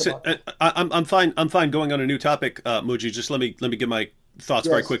 I'm fine. I'm fine going on a new topic, Muji. Just let me give my thoughts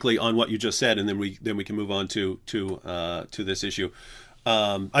very quickly on what you just said, and then we can move on to this issue.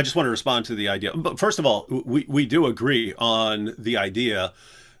 I just want to respond to the idea. But first of all, we do agree on the idea.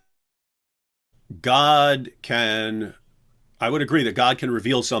 I would agree that God can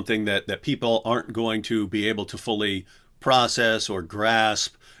reveal something that people aren't going to be able to fully process or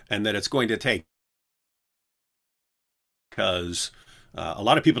grasp, and that it's going to take, because a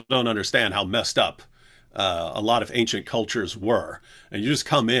lot of people don't understand how messed up a lot of ancient cultures were. And you just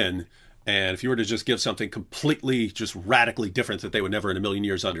come in, and if you were to just give something completely, just radically different that they would never in a million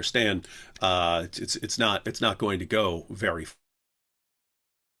years understand, it's not going to go very far.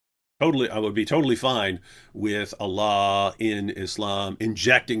 I would be totally fine with Allah in Islam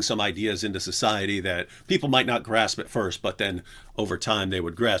injecting some ideas into society that people might not grasp at first, but then over time they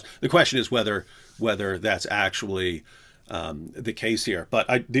would grasp. The question is whether that's actually the case here. But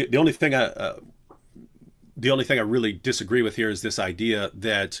the only thing I really disagree with here is this idea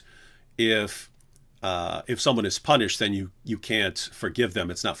that if someone is punished, then you can't forgive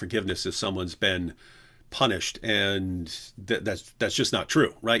them. It's not forgiveness if someone's been punished, and that's just not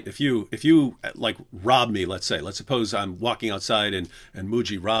true, right? If you like rob me, let's suppose I'm walking outside and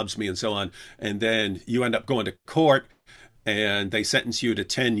Muji robs me and so on, and then you end up going to court and they sentence you to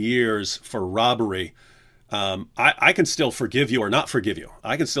 10 years for robbery. I can still forgive you or not forgive you.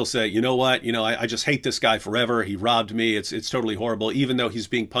 I can still say, you know what, I just hate this guy forever. He robbed me. It's totally horrible. Even though he's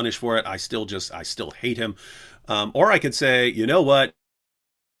being punished for it, I still hate him. Or I could say, you know what,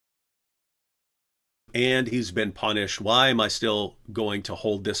 and he's been punished. Why am I still going to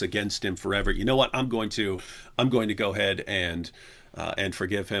hold this against him forever? You know what? I'm going to go ahead and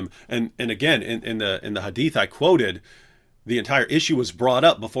forgive him. And again, in the hadith I quoted, the entire issue was brought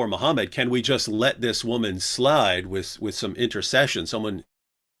up before Muhammad. Can we just let this woman slide with some intercession? Can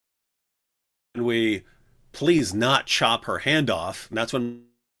we please not chop her hand off? And that's when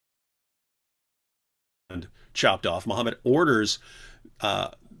chopped off. Muhammad orders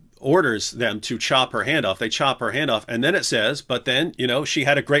them to chop her hand off. They chop her hand off, and then it says, but then, she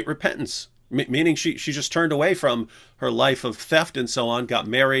had a great repentance, meaning she just turned away from her life of theft and so on, got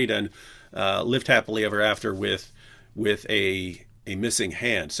married, and lived happily ever after with a missing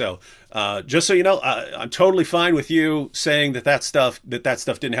hand. So just so you know, I'm totally fine with you saying that stuff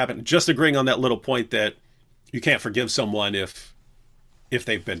didn't happen. Just agreeing on that little point that you can't forgive someone if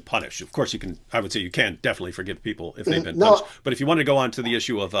they've been punished. Of course, I would say you can definitely forgive people if they've been punished. But if you want to go on to the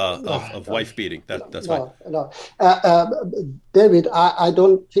issue of wife beating, that's fine. No, David, I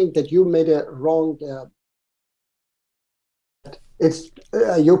don't think that you made a wrong. It's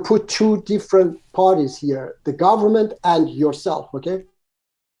you put two different parties here: the government and yourself. Okay.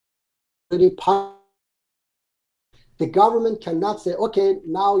 The government cannot say, "Okay,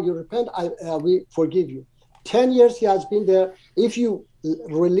 now you repent. We forgive you." 10 years he has been there. If you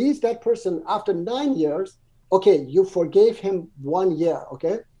release that person after 9 years, okay, you forgave him 1 year,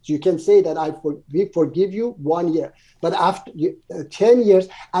 okay? So you can say that we forgive you 1 year. But after 10 years,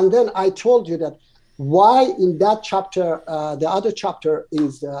 and then I told you that why in that chapter, the other chapter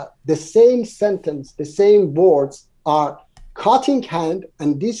is the same sentence, the same words are cutting hand,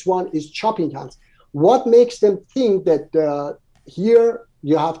 and this one is chopping hands. What makes them think that here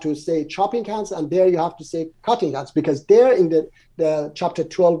you have to say chopping hands and there you have to say cutting hands? Because there in the chapter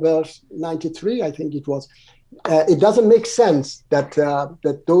 12 verse 93, I think it was, it doesn't make sense that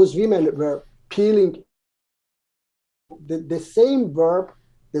that those women were peeling the same verb,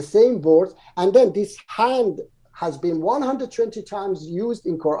 the same words, and then this hand has been 120 times used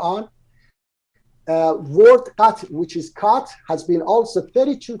in Quran. Word cut, which is cut, has been also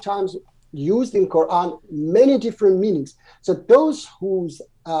 32 times used in Quran, many different meanings. So those who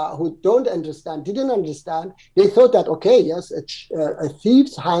didn't understand, they thought that, okay, yes, a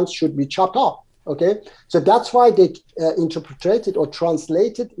thief's hands should be chopped off. Okay, so that's why they interpreted or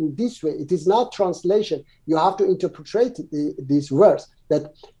translated in this way. It is not translation. You have to interpret this verse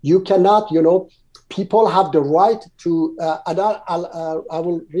that you cannot, people have the right to, I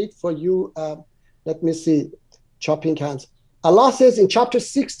will read for you, let me see, chopping hands. Allah says in chapter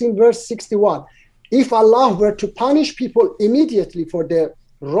 16, verse 61, If Allah were to punish people immediately for their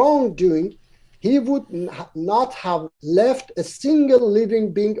wrongdoing, he would not have left a single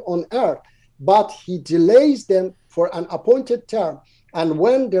living being on earth, but he delays them for an appointed term. And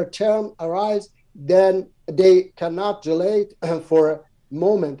when their term arrives, then they cannot delay it for a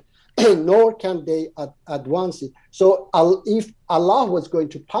moment, nor can they advance it. So if Allah was going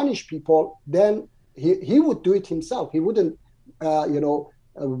to punish people, then he would do it himself. He wouldn't,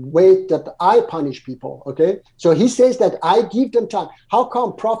 wait that I punish people, okay? So he says that I give them time. How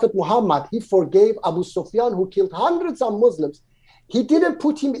come Prophet Muhammad, he forgave Abu Sufyan, who killed hundreds of Muslims? He didn't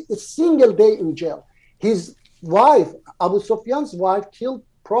put him a single day in jail. His wife, Abu Sufyan's wife, killed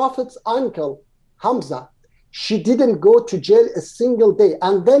Prophet's uncle, Hamza. She didn't go to jail a single day.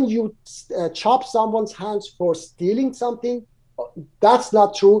 And then you chop someone's hands for stealing something? That's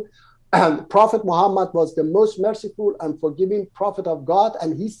not true. Prophet Muhammad was the most merciful and forgiving prophet of God.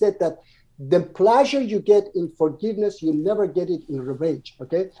 And he said that the pleasure you get in forgiveness, you never get it in revenge,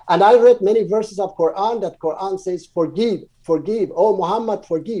 okay? And I read many verses of Quran that Quran says, forgive, oh Muhammad,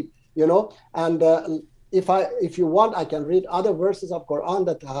 forgive, And if you want, I can read other verses of Quran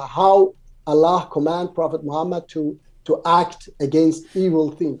that how Allah command Prophet Muhammad to act against evil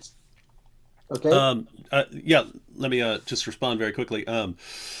things, okay? Yeah, let me just respond very quickly.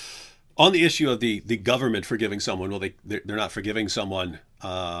 On the issue of the government forgiving someone, well, they're not forgiving someone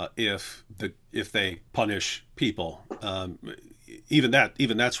if they punish people. Even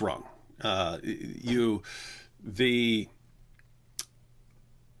that's wrong.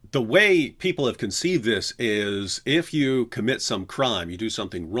 The way people have conceived this is if you commit some crime, you do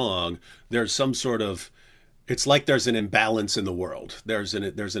something wrong, there's some sort of, it's like there's an imbalance in the world. There's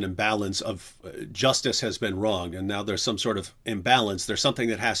an imbalance of justice has been wronged, and now there's some sort of imbalance. There's something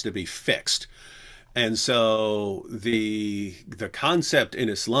that has to be fixed. And so the concept in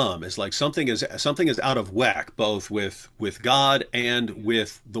Islam is like something is out of whack, both with God and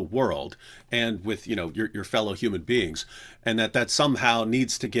with the world and with your fellow human beings, and that somehow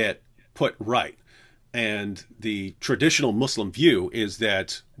needs to get put right. And the traditional Muslim view is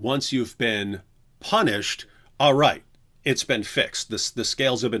that once you've been punished, all right, it's been fixed. The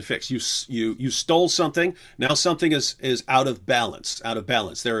scales have been fixed. You stole something. Now something is out of balance.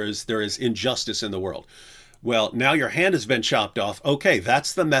 There is injustice in the world. Well, now your hand has been chopped off. Okay,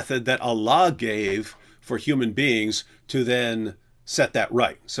 that's the method that Allah gave for human beings to then set that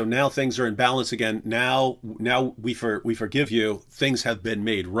right. So now things are in balance again. Now we forgive you. Things have been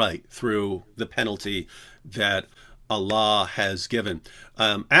made right through the penalty that Allah has given.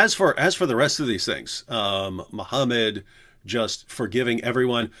 As for the rest of these things, Muhammad just forgiving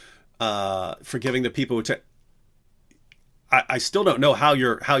everyone, forgiving the people who I still don't know how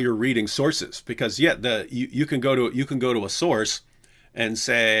you're reading sources, because you can go to a source and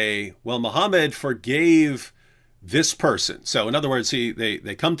say, well, Muhammad forgave this person. So in other words,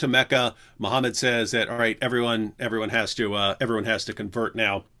 they come to Mecca. Muhammad says that, all right, everyone has to convert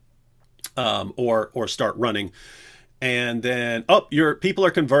now, or start running. And then, your people are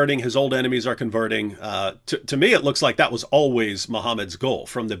converting, his old enemies are converting. To me, it looks like that was always Muhammad's goal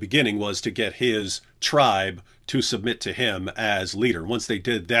from the beginning, was to get his tribe to submit to him as leader. Once they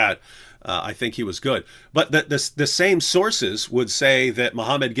did that, I think he was good. But the same sources would say that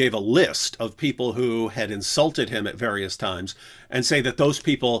Muhammad gave a list of people who had insulted him at various times, and say that those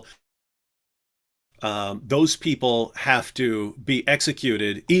people have to be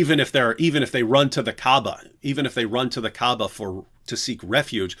executed, even if they run to the Kaaba, to seek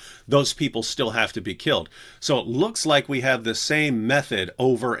refuge. Those people still have to be killed. So it looks like we have the same method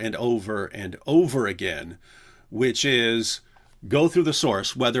over and over and over again, which is go through the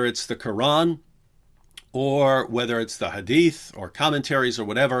source, whether it's the Quran or whether it's the Hadith or commentaries or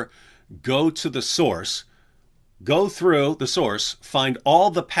whatever. Go to the source. Go through the source, find all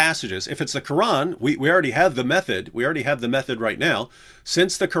the passages. If it's the Quran, we already have the method. We already have the method right now.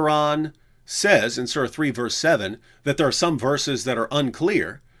 Since the Quran says in Surah 3, verse 7, that there are some verses that are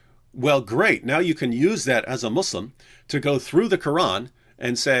unclear, well, great. Now you can use that as a Muslim to go through the Quran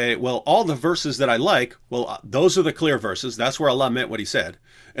and say, well, all the verses that I like, well, those are the clear verses. That's where Allah meant what he said.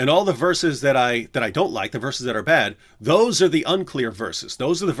 And all the verses that I don't like, the verses that are bad, those are the unclear verses.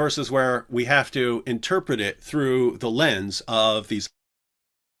 Those are the verses where we have to interpret it through the lens of these.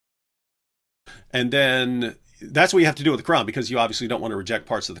 And then that's what you have to do with the Quran, because you obviously don't want to reject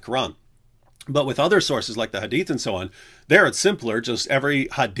parts of the Quran. But with other sources like the Hadith and so on, there it's simpler. Just every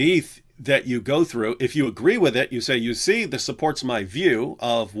Hadith that you go through, if you agree with it, you say, you see, this supports my view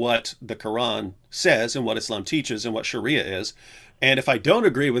of what the Quran says and what Islam teaches and what Sharia is. And if I don't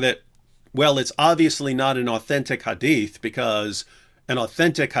agree with it, well, it's obviously not an authentic Hadith, because an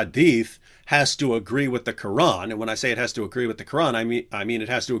authentic hadith has to agree with the Quran. And when I say it has to agree with the Quran, I mean it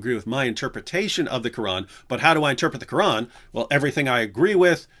has to agree with my interpretation of the Quran. But how do I interpret the Quran? Well, everything I agree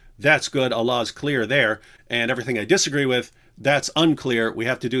with, that's good. Allah is clear there. And everything I disagree with, that's unclear. We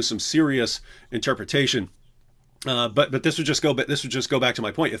have to do some serious interpretation. But this would just go back to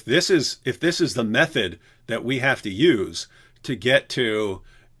my point. If this is the method that we have to use to get to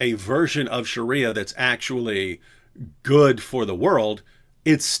a version of Sharia that's actually good for the world,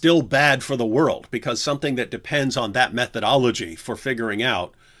 it's still bad for the world, because something that depends on that methodology for figuring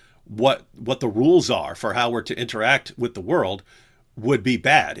out what the rules are for how we're to interact with the world would be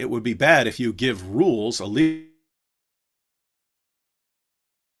bad. It would be bad if you give rules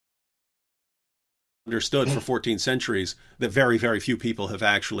understood for 14 centuries that very, very few people have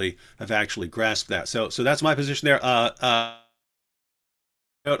actually grasped that. So that's my position there.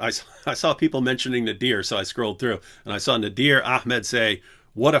 I saw people mentioning Nadir, so I scrolled through and I saw Nadir Ahmed say,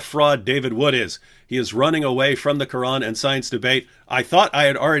 "What a fraud David Wood is. He is running away from the Quran and science debate." I thought I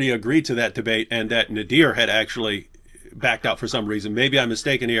had already agreed to that debate and that Nadir had actually backed out for some reason. Maybe I'm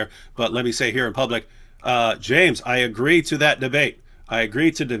mistaken here, but let me say here in public, James, I agree to that debate. I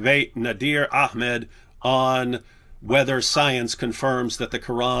agree to debate Nadir Ahmed on whether science confirms that the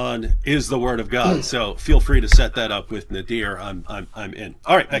Quran is the word of God. So feel free to set that up with Nadir. I'm in.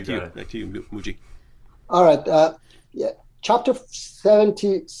 All right, back to you, Muji. All right. Yeah. Chapter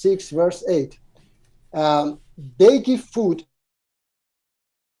 76, verse 8. They give food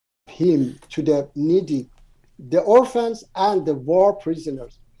him to the needy, the orphans, and the war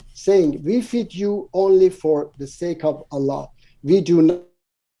prisoners, saying, "We feed you only for the sake of Allah. We do not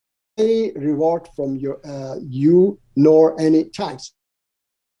any reward from you nor any thanks."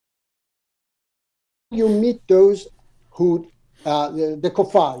 You meet those who the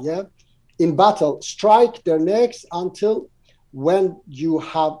kuffar, yeah, in battle, strike their necks until when you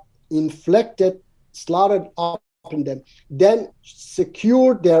have inflicted, slaughtered upon them, then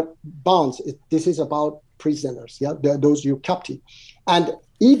secure their bonds. This is about prisoners, yeah, those you captive, and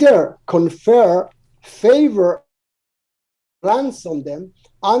either confer favor, ransom them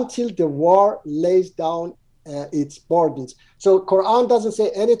until the war lays down its burdens. So Quran doesn't say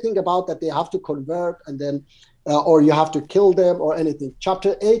anything about that they have to convert and then or you have to kill them or anything.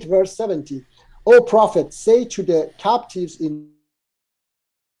 Chapter 8, verse 70. O Prophet, say to the captives in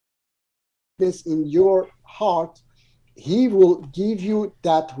your heart, he will give you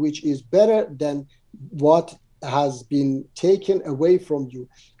that which is better than what has been taken away from you,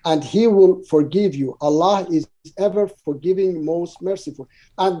 and he will forgive you. Allah is ever forgiving, most merciful.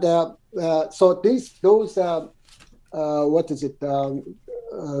 And so those what is it,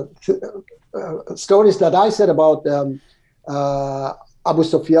 stories that I said about Abu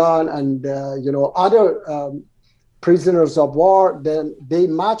Sufyan and other prisoners of war, then they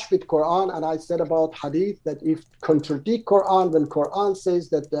match with Quran. And I said about hadith that if contradict Quran, when Quran says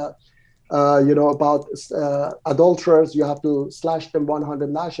that about adulterers, you have to slash them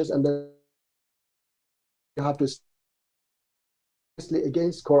 100 lashes, and then you have to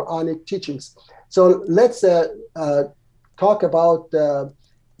against Quranic teachings. So let's talk about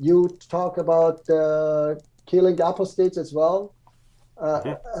you talk about killing apostates as well.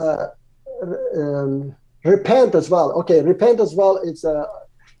 Repent as well. Okay, repent as well. It's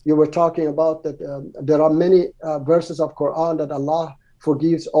you were talking about that there are many verses of Quran that Allah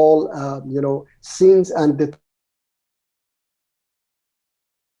forgives all sins, and the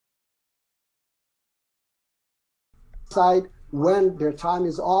side when their time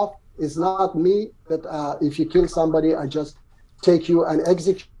is off is not me that if you kill somebody, I just take you and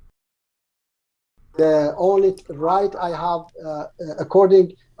execute. The only right I have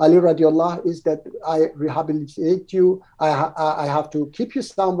according Ali radiallahu is that I rehabilitate you. I have to keep you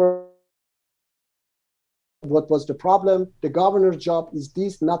somewhere. What was the problem? The governor's job is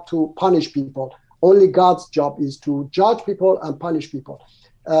this, not to punish people. Only God's job is to judge people and punish people.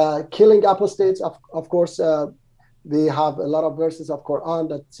 Killing apostates, of course, we have a lot of verses of Quran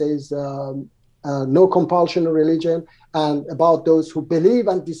that says no compulsion in religion, and about those who believe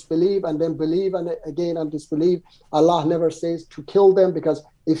and disbelieve and then believe and again and disbelieve. Allah never says to kill them, because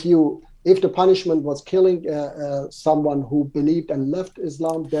if the punishment was killing someone who believed and left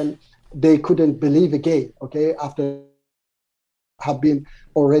Islam, then they couldn't believe again, okay, after have been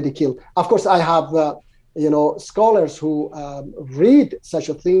already killed. Of course, I have scholars who read such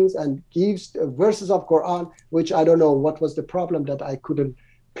a things and gives verses of Quran, which I don't know what was the problem that I couldn't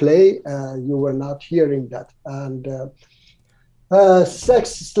play. You were not hearing that. And sex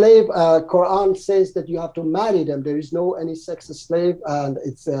slave, Quran says that you have to marry them. There is no any sex slave, and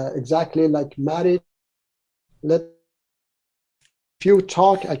it's exactly like marriage. Let you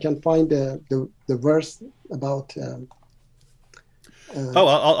talk, I can find the verse about.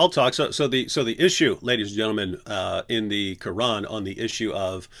 I'll talk. So the issue, ladies and gentlemen, in the Quran on the issue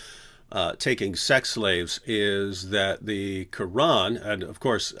of taking sex slaves is that the Quran, and of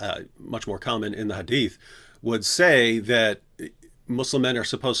course much more common in the Hadith, would say that Muslim men are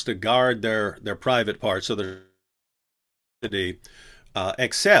supposed to guard their private parts, so their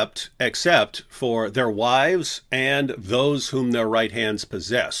except for their wives and those whom their right hands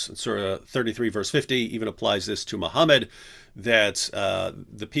possess. Surah 33 verse 50 even applies this to Muhammad, that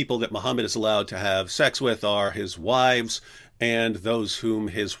the people that Muhammad is allowed to have sex with are his wives and those whom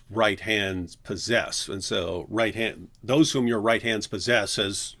his right hands possess. And so those whom your right hands possess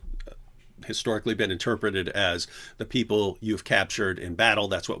has historically been interpreted as the people you've captured in battle.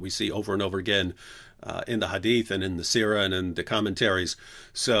 That's what we see over and over again in the Hadith and in the Sirah and in the commentaries.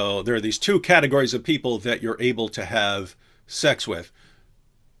 So there are these two categories of people that you're able to have sex with: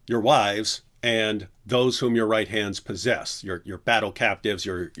 your wives and those whom your right hands possess, your battle captives,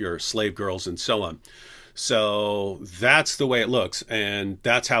 your slave girls, and so on. So that's the way it looks, and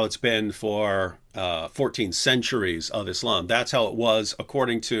that's how it's been for 14 centuries of Islam. That's how it was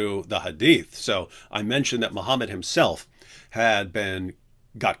according to the Hadith. So I mentioned that Muhammad himself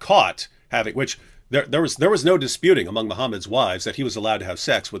got caught having, which there was no disputing among Muhammad's wives that he was allowed to have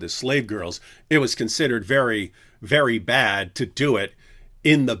sex with his slave girls. It was considered very, very bad to do it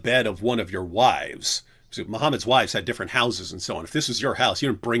in the bed of one of your wives. So Muhammad's wives had different houses and so on. If this was your house, you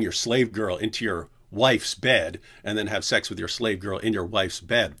didn't bring your slave girl into your wife's bed and then have sex with your slave girl in your wife's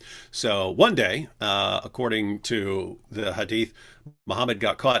bed. So one day, according to the Hadith, Muhammad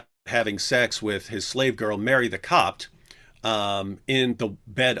got caught having sex with his slave girl, Mary the Copt, in the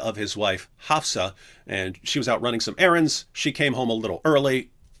bed of his wife, Hafsa, and she was out running some errands. She came home a little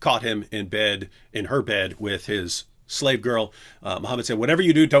early, caught him in her bed with his slave girl. Muhammad said, whatever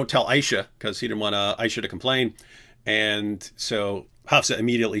you do, don't tell Aisha, because he didn't want Aisha to complain. And so Hafsa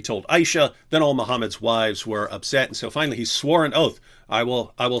immediately told Aisha. Then all Muhammad's wives were upset, and so finally he swore an oath: I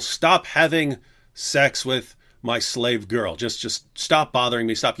will stop having sex with my slave girl. Just stop bothering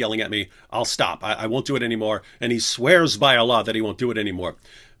me, stop yelling at me. I'll stop. I won't do it anymore. And he swears by Allah that he won't do it anymore.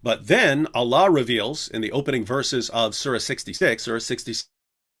 But then Allah reveals in the opening verses of Surah 66,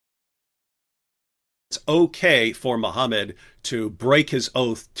 it's okay for Muhammad to break his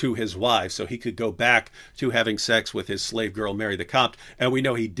oath to his wife so he could go back to having sex with his slave girl, Mary the Copt. And we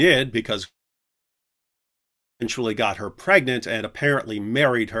know he did, because he eventually got her pregnant and apparently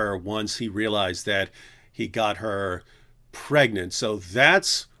married her once he realized that he got her pregnant. So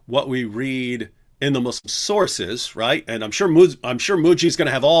that's what we read in the Muslim sources, right? And I'm sure Muji's going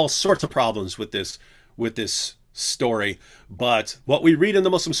to have all sorts of problems with this story, but what we read in the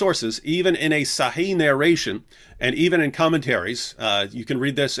Muslim sources, even in a Sahih narration and even in commentaries, you can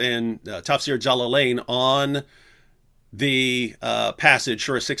read this in Tafsir Jalalain on the passage,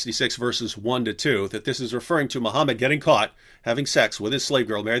 Surah 66, verses 1 to 2, that this is referring to Muhammad getting caught having sex with his slave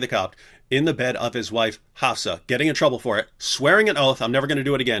girl, Mary the Copt, in the bed of his wife, Hafsa, getting in trouble for it, swearing an oath, I'm never going to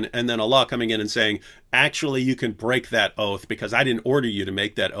do it again, and then Allah coming in and saying, actually, you can break that oath because I didn't order you to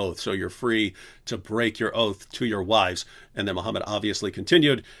make that oath, so you're free to break your oath to your wives. And then Muhammad obviously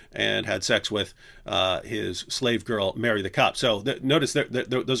continued and had sex with his slave girl, Mary the Copt. So notice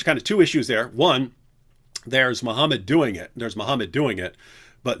those are kind of two issues there. One, there's Muhammad doing it.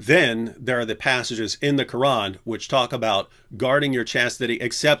 But then there are the passages in the Quran which talk about guarding your chastity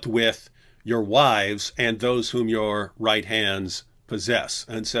except with your wives and those whom your right hands possess.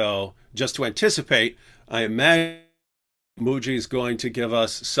 And so just to anticipate, I imagine Muji is going to give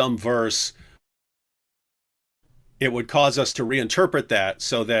us some verse. It would cause us to reinterpret that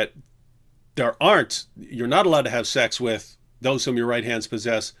so that you're not allowed to have sex with those whom your right hands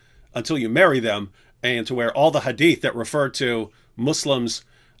possess until you marry them, and to where all the hadith that refer to Muslims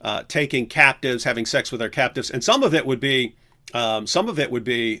taking captives, having sex with their captives, and some of it would be,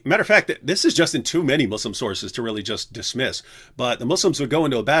 matter of fact, this is just in too many Muslim sources to really just dismiss. But the Muslims would go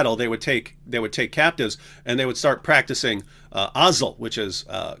into a battle, they would take captives, and they would start practicing azl, which is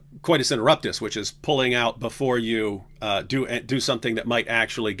coitus interruptus, which is pulling out before you do something that might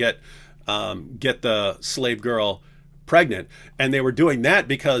actually get the slave girl pregnant. And they were doing that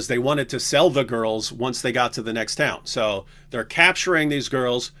because they wanted to sell the girls once they got to the next town. So they're capturing these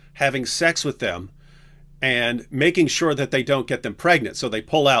girls, having sex with them, and making sure that they don't get them pregnant. So they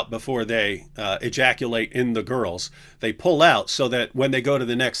pull out before they ejaculate in the girls. They pull out so that when they go to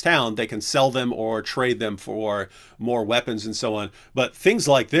the next town, they can sell them or trade them for more weapons and so on. But things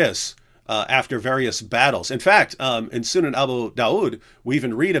like this, after various battles. In fact, in Sunan Abu Dawud, we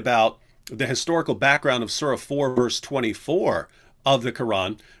even read about the historical background of Surah 4, verse 24 of the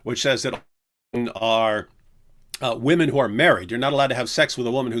Quran, which says that are women who are married. You're not allowed to have sex with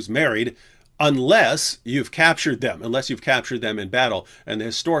a woman who's married unless you've captured them, in battle. And the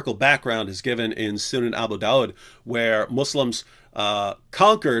historical background is given in Sunan Abu Dawud, where Muslims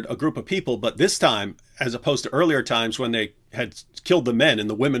conquered a group of people, but this time, as opposed to earlier times when they had killed the men and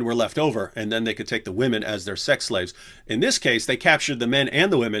the women were left over, and then they could take the women as their sex slaves. In this case, they captured the men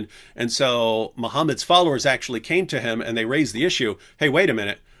and the women, and so Muhammad's followers actually came to him and they raised the issue, hey, wait a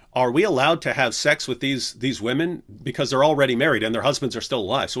minute, are we allowed to have sex with these women? Because they're already married and their husbands are still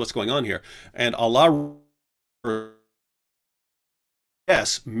alive. So what's going on here? And Allah,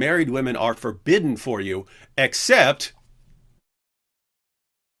 yes, married women are forbidden for you, except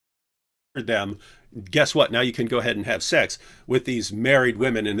them. Guess what? Now you can go ahead and have sex with these married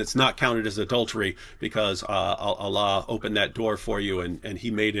women, and it's not counted as adultery because Allah opened that door for you, and He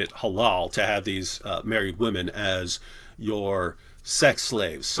made it halal to have these married women as your sex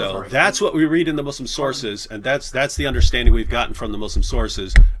slaves. So that's what we read in the Muslim sources, and that's the understanding we've gotten from the Muslim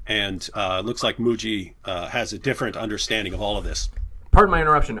sources. And it looks like Muji has a different understanding of all of this. Pardon my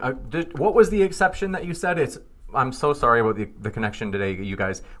interruption. What was the exception that you said? I'm so sorry about the connection today, you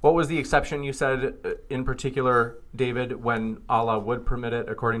guys. What was the exception you said in particular, David, when Allah would permit it,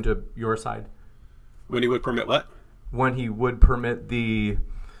 according to your side? When He would permit what? When He would permit the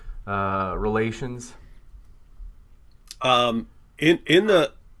relations. So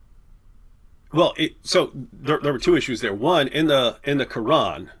there were two issues there. One, in the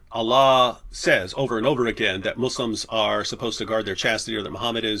Quran, Allah says over and over again that Muslims are supposed to guard their chastity, or that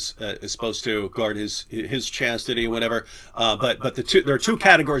Muhammad is supposed to guard his chastity and whatever. But there are two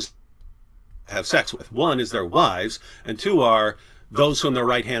categories to have sex with. One is their wives, and two are those whom their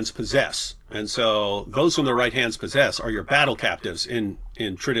right hands possess. And so those whom their right hands possess are your battle captives in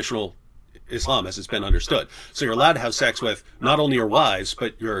traditional Islam, as it's been understood. So you're allowed to have sex with not only your wives,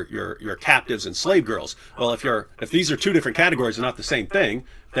 but your captives and slave girls. Well, if these are two different categories and not the same thing,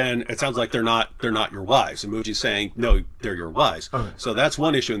 then it sounds like they're not your wives. And Muji's saying, no, they're your wives. Okay. So that's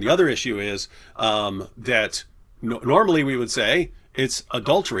one issue. And the other issue is that normally we would say it's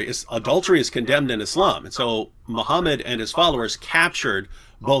adultery. Adultery is condemned in Islam. And so Muhammad and his followers captured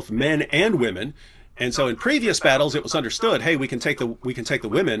both men and women. And so in previous battles, it was understood, hey, we can take the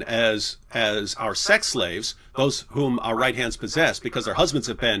women as our sex slaves, those whom our right hands possess, because their husbands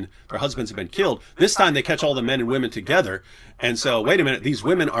have been killed. This time they catch all the men and women together. And so, wait a minute, these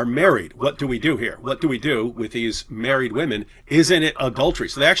women are married. What do we do here? What do we do with these married women? Isn't it adultery?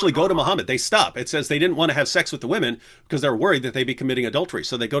 So they actually go to Muhammad. They stop. It says they didn't want to have sex with the women because they're worried that they'd be committing adultery.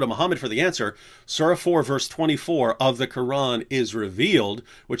 So they go to Muhammad for the answer. Surah 4, verse 24 of the Quran is revealed,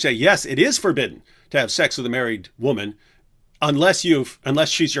 which say, yes, it is forbidden to have sex with a married woman, unless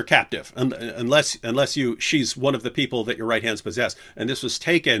she's your captive, unless she's one of the people that your right hands possess. And this was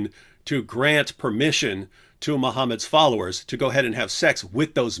taken to grant permission to Muhammad's followers to go ahead and have sex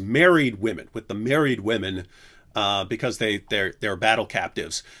with those married women, because they're battle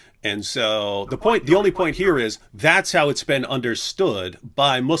captives. And so the only point here is that's how it's been understood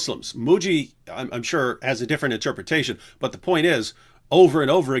by Muslims. Muji, I'm sure, has a different interpretation, but the point is, over and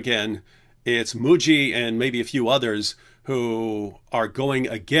over again, it's Muji and maybe a few others who are going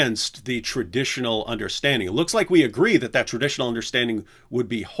against the traditional understanding. It looks like we agree that traditional understanding would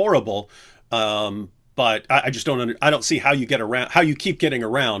be horrible, but I just don't see how you keep getting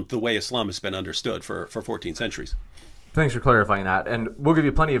around the way Islam has been understood for 14 centuries. Thanks for clarifying that, and we'll give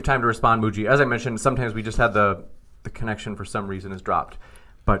you plenty of time to respond, Muji. As I mentioned, sometimes we just had the connection for some reason is dropped.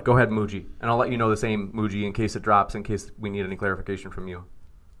 But go ahead, Muji, and I'll let you know the same, Muji, in case it drops, in case we need any clarification from you.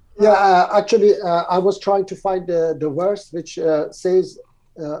 Yeah, actually, I was trying to find the verse which says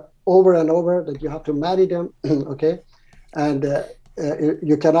over and over that you have to marry them, okay? And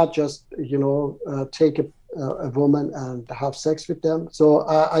you cannot just, take a woman and have sex with them. So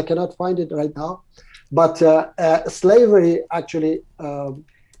I cannot find it right now. But slavery actually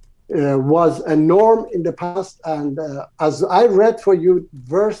was a norm in the past. And as I read for you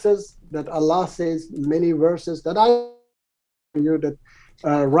verses that Allah says, many verses that that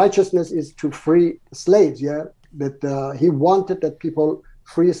righteousness is to free slaves, that He wanted that people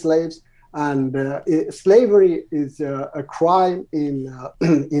free slaves, and slavery is a crime in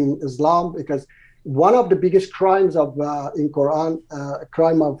Islam, because one of the biggest crimes of in Quran,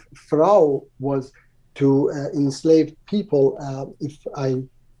 crime of Pharaoh, was to enslave people. If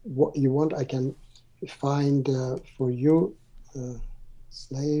you want, I can find for you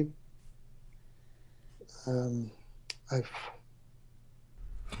slave.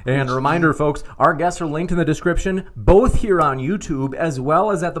 And a reminder, folks, our guests are linked in the description, both here on YouTube as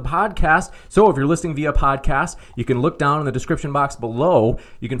well as at the podcast. So if you're listening via podcast, you can look down in the description box below.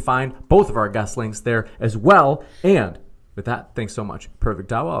 You can find both of our guest links there as well. And with that, thanks so much. Perfect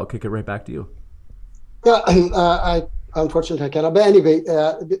Dawah, I'll kick it right back to you. Yeah, I unfortunately I cannot. But anyway,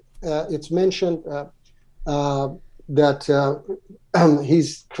 it's mentioned that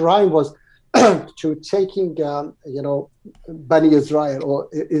his crime was to taking, Bani Israel or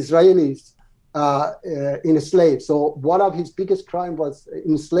Israelis enslaved. So one of his biggest crime was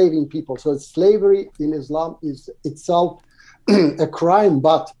enslaving people. So slavery in Islam is itself a crime,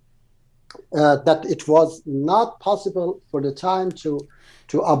 but that it was not possible for the time to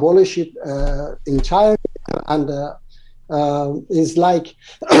abolish it entirely, and is like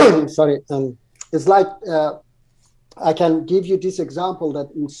sorry, it's like I can give you this example that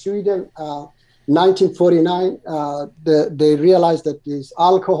in Sweden, 1949, they realized that this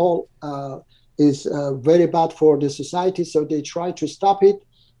alcohol is very bad for the society, so they tried to stop it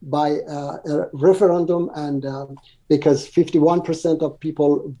by a referendum, and because 51% of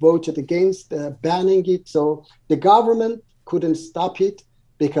people voted against banning it, so the government couldn't stop it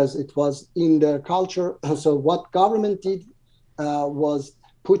because it was in their culture. So what government did was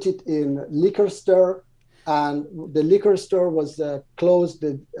put it in liquor store, and the liquor store was closed,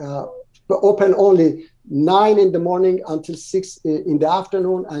 open only 9 in the morning until 6 in the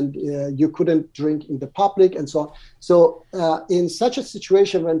afternoon, and you couldn't drink in the public and so on. So in such a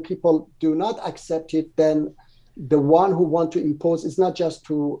situation, when people do not accept it, then the one who want to impose is not just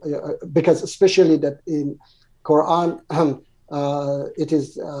to, because especially that in Quran, it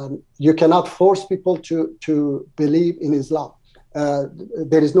is, you cannot force people to believe in Islam.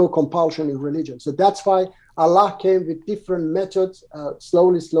 There is no compulsion in religion. So that's why Allah came with different methods,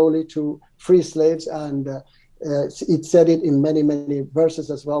 slowly to free slaves, and it said it in many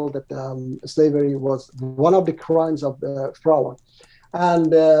verses as well, that slavery was one of the crimes of the Pharaoh.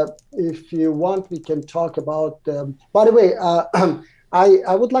 And if you want, we can talk about, by the way,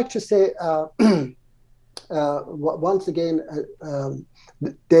 I would like to say once again,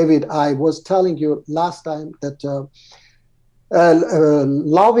 David, I was telling you last time that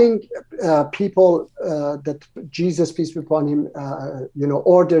loving people that Jesus, peace be upon him,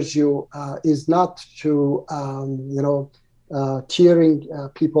 orders you, is not to, tearing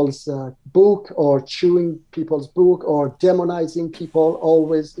people's book or chewing people's book or demonizing people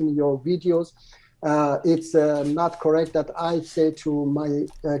always in your videos. It's not correct that I say to my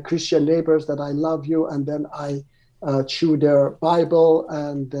Christian neighbors that I love you, and then I chew their Bible.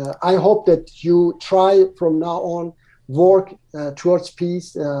 And I hope that you try from now on work towards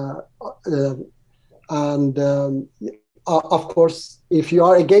peace, and of course, if you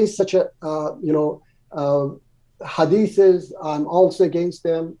are against such a hadiths, I'm also against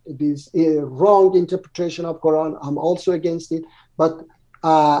them. This wrong interpretation of Quran, I'm also against it. But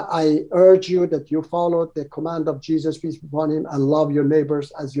I urge you that you follow the command of Jesus, peace be upon him, and love your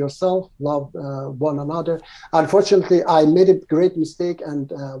neighbors as yourself, love one another. Unfortunately, I made a great mistake and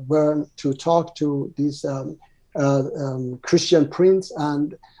went to talk to this Christian prince,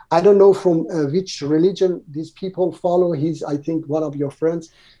 and I don't know from which religion these people follow. He's, I think, one of your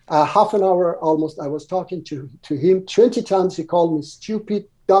friends. Half an hour almost I was talking to him. 20 times he called me stupid,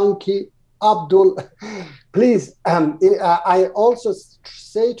 donkey, Abdul. Please, I also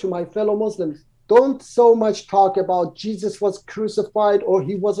say to my fellow Muslims, don't so much talk about Jesus was crucified or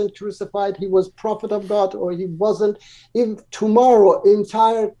he wasn't crucified, he was prophet of God or he wasn't. If tomorrow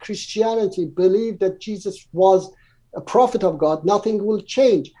entire Christianity believed that Jesus was a prophet of God, nothing will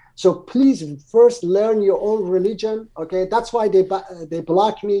change. So please first learn your own religion, okay? That's why they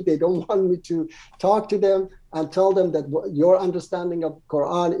block me. They don't want me to talk to them and tell them that your understanding of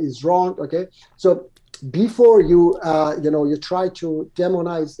Quran is wrong, okay? So before you you try to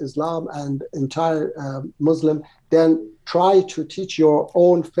demonize Islam and entire Muslim, then try to teach your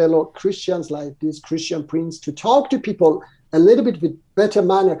own fellow Christians like this Christian prince to talk to people a little bit with better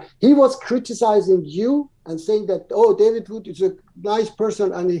manner. He was criticizing you and saying that, oh, David Wood is a nice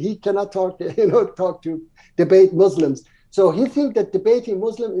person and he cannot talk to debate Muslims. So he thinks that debating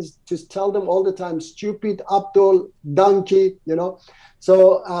Muslim is to tell them all the time, stupid, Abdul, donkey,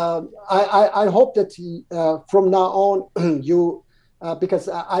 So I hope that from now on you, because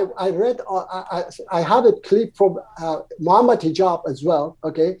I read, I have a clip from Muhammad Hijab as well,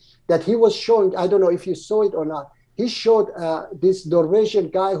 okay, that he was showing, I don't know if you saw it or not. He showed this Norwegian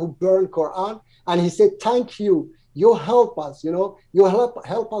guy who burned Quran, and he said, thank you, you help us, you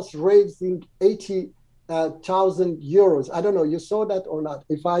help us raising 80,000 euros. I don't know, you saw that or not.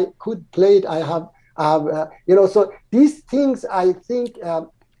 If I could play it, I have so these things, I think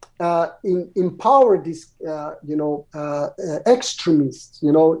empower these, extremists,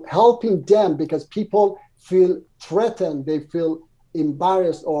 helping them, because people feel threatened, they feel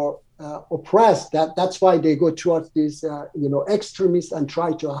embarrassed or oppressed. That's why they go towards these, extremists and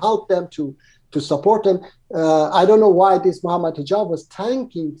try to help them, to support them. I don't know why this Muhammad Hijab was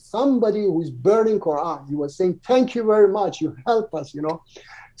thanking somebody who is burning Quran. He was saying, "Thank you very much. You help us."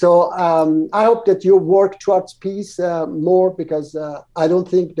 So I hope that you work towards peace more, because I don't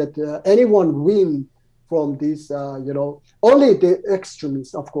think that anyone win from this. Only the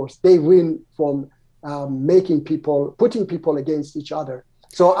extremists, of course, they win from putting people against each other.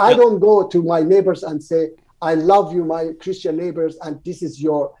 So I don't go to my neighbors and say, "I love you, my Christian neighbors, and this is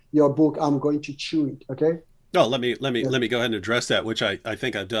your book. I'm going to chew it." Okay. No, let me go ahead and address that, which I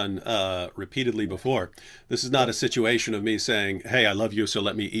think I've done repeatedly before. This is not a situation of me saying, "Hey, I love you, so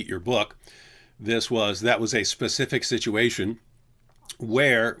let me eat your book." That was a specific situation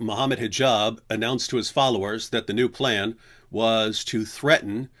where Muhammad Hijab announced to his followers that the new plan was to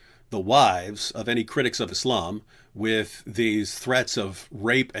threaten the wives of any critics of Islam with these threats of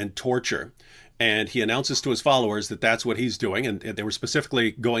rape and torture. And he announces to his followers that that's what he's doing. And they were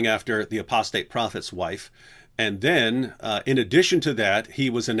specifically going after the apostate prophet's wife. And then, in addition to that, he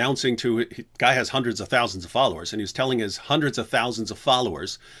was announcing guy has hundreds of thousands of followers, and he was telling his hundreds of thousands of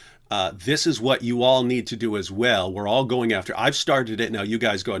followers, this is what you all need to do as well. We're all going after. I've started it. Now you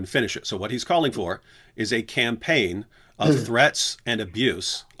guys go ahead and finish it. So what he's calling for is a campaign of threats and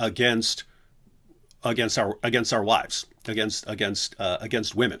abuse against our wives,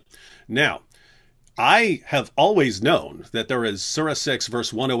 against women. Now, I have always known that there is Surah 6,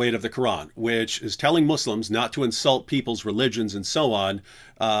 verse 108 of the Quran, which is telling Muslims not to insult people's religions and so on,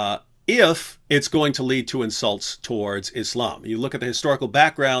 if it's going to lead to insults towards Islam. You look at the historical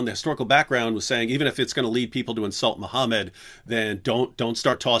background. The historical background was saying, even if it's going to lead people to insult Muhammad, then don't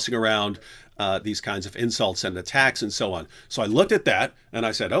start tossing around these kinds of insults and attacks and so on. So I looked at that and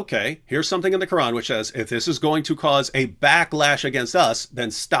I said, okay, here's something in the Quran which says, if this is going to cause a backlash against us,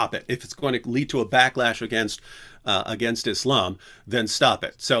 then stop it. If it's going to lead to a backlash against Islam, then stop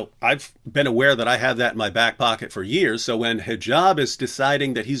it. So I've been aware that I have that in my back pocket for years. So when Hijab is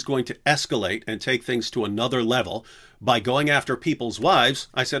deciding that he's going to escalate and take things to another level by going after people's wives,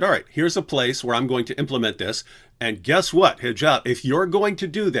 I said, all right, here's a place where I'm going to implement this. And guess what, Hijab, if you're going to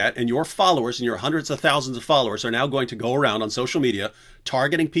do that, and your followers and your hundreds of thousands of followers are now going to go around on social media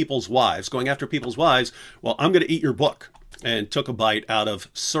targeting people's wives, going after people's wives, well, I'm going to eat your book. And took a bite out of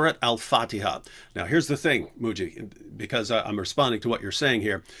Surat Al-Fatiha. Now, here's the thing, Muji, because I'm responding to what you're saying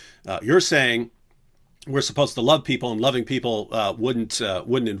here. You're saying we're supposed to love people, and loving people wouldn't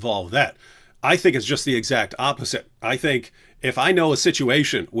involve that. I think it's just the exact opposite. I think if I know a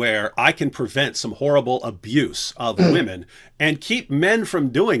situation where I can prevent some horrible abuse of women and keep men from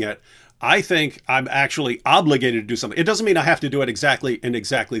doing it, I think I'm actually obligated to do something. It doesn't mean I have to do it exactly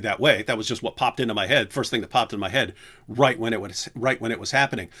that way. That was just what popped into my head. First thing that popped in my head right when it was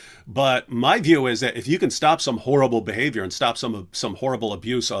happening. But my view is that if you can stop some horrible behavior and stop some horrible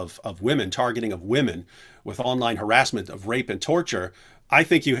abuse of women, targeting of women with online harassment, of rape and torture, I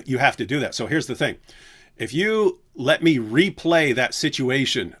think you have to do that. So here's the thing. If you let me replay that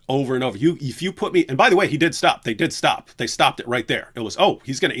situation over and over, if you put me, and by the way, he did stop. They did stop. They stopped it right there. It was, oh,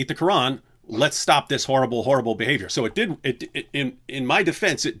 he's going to eat the Quran. Let's stop this horrible, horrible behavior. So it did. In my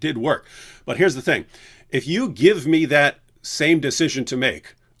defense, it did work. But here's the thing: if you give me that same decision to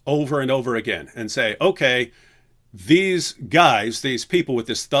make over and over again, and say, okay, these guys, these people with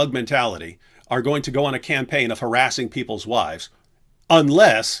this thug mentality, are going to go on a campaign of harassing people's wives,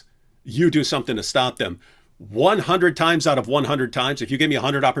 unless you do something to stop them. 100 times out of 100 times, if you give me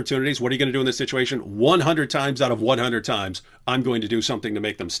 100 opportunities, what are you going to do in this situation? 100 times out of 100 times, I'm going to do something to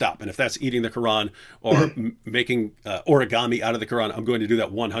make them stop. And if that's eating the Quran or making origami out of the Quran, I'm going to do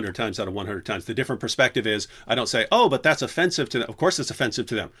that 100 times out of 100 times. The different perspective is, I don't say, oh, but that's offensive to them. Of course it's offensive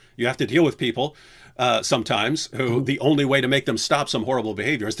to them. You have to deal with people sometimes who the only way to make them stop some horrible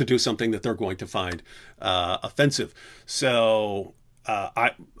behavior is to do something that they're going to find offensive. So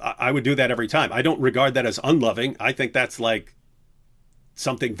I would do that every time. I don't regard that as unloving. I think that's like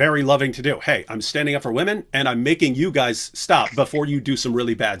something very loving to do. Hey, I'm standing up for women and I'm making you guys stop before you do some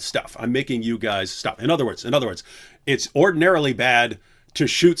really bad stuff. I'm making you guys stop. In other words, it's ordinarily bad to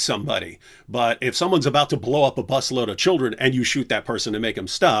shoot somebody, but if someone's about to blow up a busload of children and you shoot that person to make them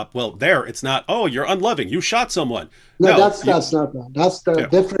stop, well, there it's not, oh, you're unloving, you shot someone. No, that's not bad. That's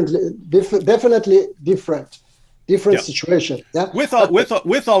definitely different situation. Yeah. With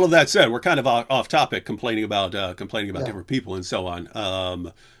all of that said, we're kind of off topic, complaining about different people and so on.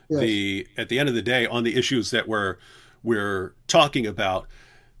 Yes. At the end of the day, on the issues that we're talking about,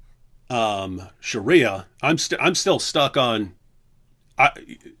 Sharia, I'm still stuck on.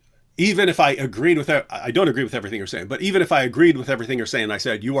 Even if I agreed with that, I don't agree with everything you're saying, but even if I agreed with everything you're saying, I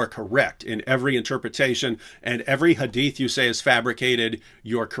said you are correct in every interpretation, and every hadith you say is fabricated,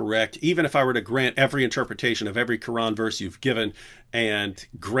 you're correct. Even if I were to grant every interpretation of every Quran verse you've given and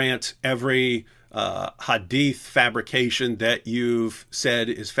grant every hadith fabrication that you've said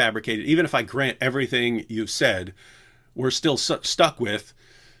is fabricated, even if I grant everything you've said, we're still stuck with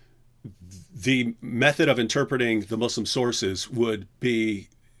the method of interpreting the Muslim sources would be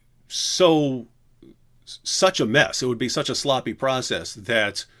such a mess. It would be such a sloppy process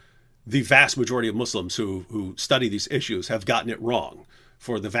that the vast majority of Muslims who study these issues have gotten it wrong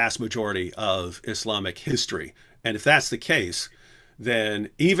for the vast majority of Islamic history. And if that's the case, then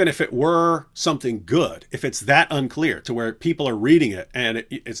even if it were something good, if it's that unclear to where people are reading it and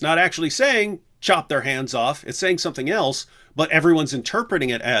it's not actually saying chop their hands off, it's saying something else, but everyone's interpreting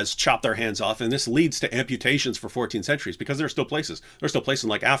it as chop their hands off, and this leads to amputations for 14 centuries because there's still places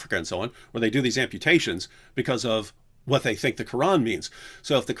like Africa and so on where they do these amputations because of what they think the Quran means.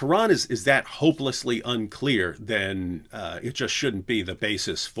 So if the Quran is that hopelessly unclear, then it just shouldn't be the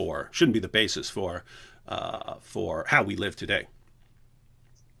basis for how we live today.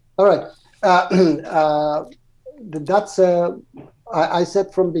 All right. That's I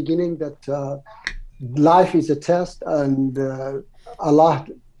said from beginning that life is a test, and Allah,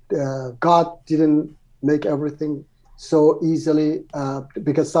 God didn't make everything so easily,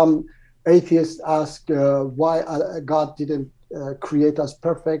 because some atheists ask why God didn't create us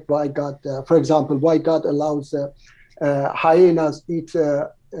perfect, why God, for example, why God allows hyenas eat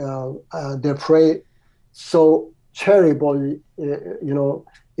their prey so terribly,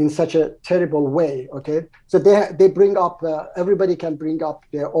 in such a terrible way. Okay, so they bring up, everybody can bring up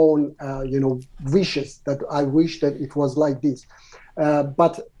their own wishes, that I wish that it was like this,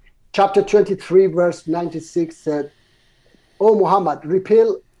 but chapter 23 verse 96 said, "O Muhammad,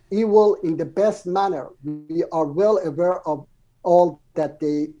 repel evil in the best manner. We are well aware of all that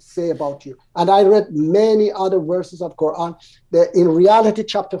they say about you." And I read many other verses of Quran that in reality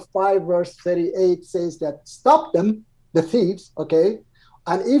chapter 5 verse 38 says that stop them, the thieves, okay,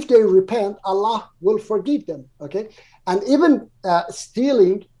 and if they repent, Allah will forgive them. Okay, and even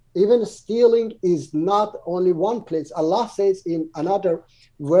stealing is not only one place. Allah says in another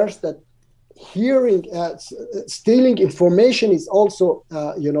verse that stealing information is also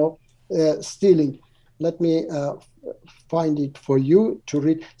stealing. Let me find it for you to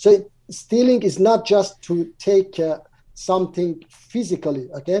read. So stealing is not just to take something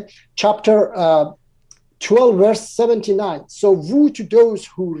physically. Okay, chapter 12 verse 79. So woe to those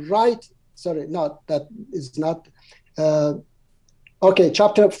who write,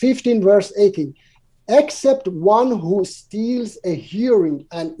 chapter 15 verse 18. Except one who steals a hearing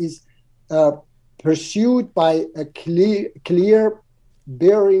and is pursued by a clear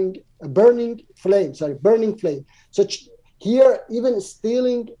burning flame. So here even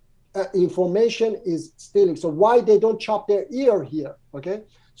stealing information is stealing. So why they don't chop their ear here? Okay,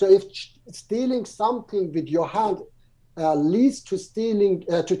 so if stealing something with your hand leads to stealing,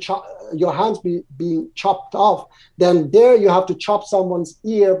 your hands being chopped off, then there you have to chop someone's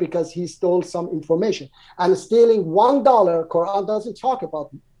ear because he stole some information. And stealing $1, Quran doesn't talk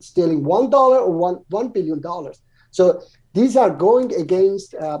about stealing $1 or $1 billion. So these are going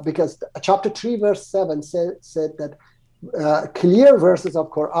against, because chapter 3 verse 7 said that clear verses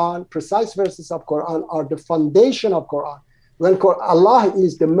of Quran, precise verses of Quran are the foundation of Quran. When Allah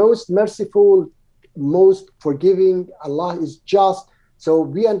is the most merciful, most forgiving, Allah is just. So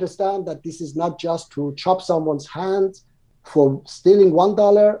we understand that this is not just to chop someone's hands for stealing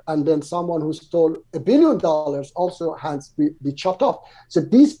 $1, and then someone who stole $1 billion also hands be chopped off. So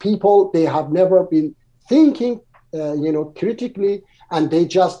these people, they have never been thinking critically, and they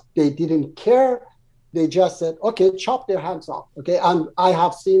didn't care. They just said, okay, chop their hands off. Okay, and I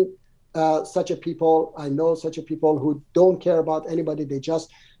have seen such a people. I know such a people who don't care about anybody. They just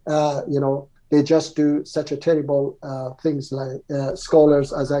they just do such a terrible things, like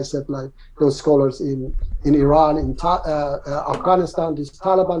scholars, as I said, like those scholars in Iran, in Afghanistan, these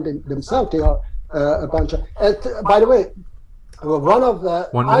Taliban themselves, they are a bunch of. By the way, one of the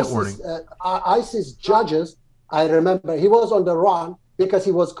ISIS judges, I remember, he was on the run because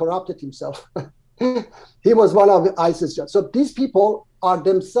he was corrupted himself. He was one of the ISIS judges. So these people are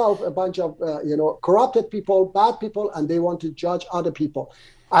themselves a bunch of corrupted people, bad people, and they want to judge other people.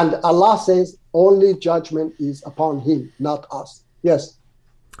 And Allah says only judgment is upon him, not us. Yes.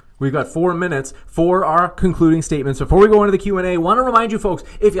 We've got 4 minutes for our concluding statements. Before we go into the Q&A, I want to remind you folks,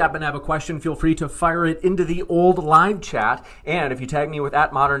 if you happen to have a question, feel free to fire it into the old live chat. And if you tag me with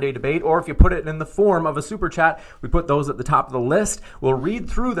 @ModernDayDebate, or if you put it in the form of a super chat, we put those at the top of the list. We'll read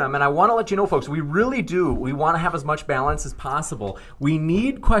through them. And I want to let you know, folks, we really do. We want to have as much balance as possible. We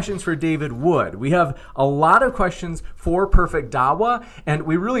need questions for David Wood. We have a lot of questions for Perfect Dawah. And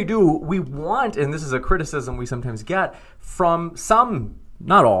we really do. We want, and this is a criticism we sometimes get from some,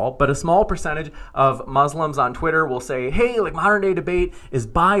 not all, but a small percentage of Muslims on Twitter will say, hey, like Modern Day Debate is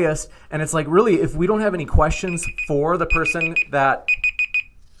biased. And it's like, really, if we don't have any questions for the person that,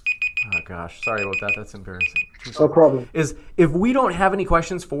 oh gosh, sorry about that. That's embarrassing. No problem. Is if we don't have any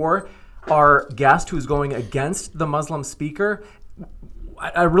questions for our guest who's going against the Muslim speaker,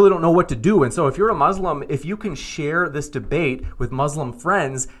 I really don't know what to do. And so if you're a Muslim, if you can share this debate with Muslim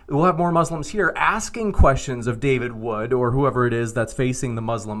friends, we'll have more Muslims here asking questions of David Wood or whoever it is that's facing the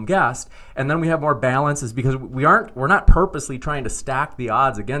Muslim guest. And then we have more balances, because we're not purposely trying to stack the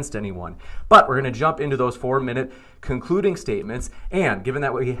odds against anyone. But we're going to jump into those 4-minute concluding statements. And given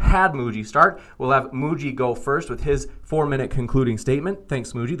that we had Muji start, we'll have Muji go first with his 4-minute concluding statement.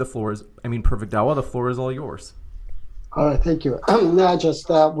 Thanks, Muji. Perfect Dawah, the floor is all yours. All right, thank you. I just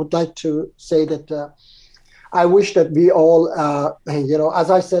would like to say that I wish that we all, as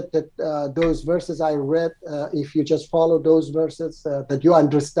I said, that those verses I read, if you just follow those verses, that you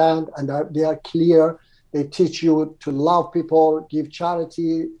understand and they are clear, they teach you to love people, give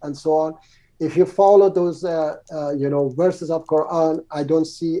charity, and so on. If you follow those, verses of Quran,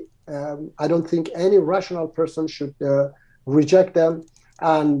 I don't think any rational person should reject them.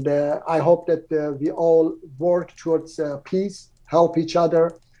 And I hope that we all work towards peace, help each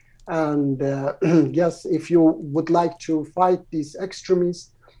other. And yes, if you would like to fight these extremists,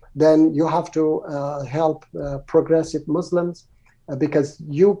 then you have to help progressive Muslims, because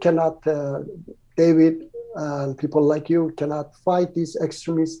you cannot, David, and people like you cannot fight these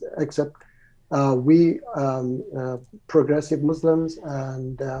extremists except we progressive Muslims.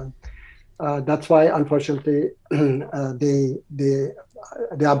 And that's why, unfortunately, they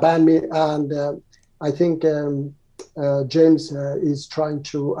abandoned me, and I think James is trying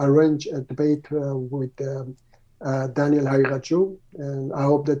to arrange a debate with Daniel Haqiqatjou, and I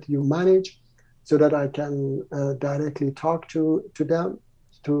hope that you manage so that I can directly talk to them,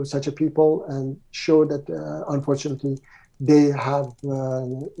 to such a people, and show that unfortunately they have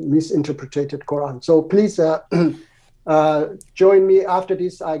misinterpreted Quran. So please join me after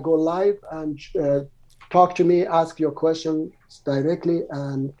this. I go live, and talk to me, ask your questions directly,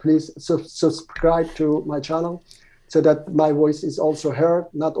 and please subscribe to my channel so that my voice is also heard,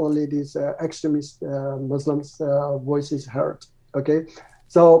 not only these extremist Muslims' voice is heard. Okay,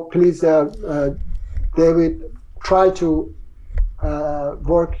 so please, David, try to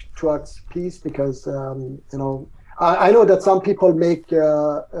work towards peace, because I know that some people make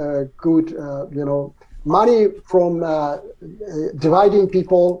good money from dividing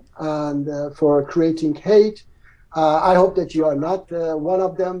people and for creating hate. I hope that you are not one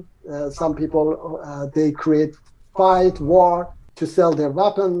of them. Some people, they create fight, war to sell their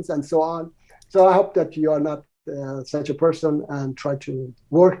weapons and so on. So I hope that you are not such a person, and try to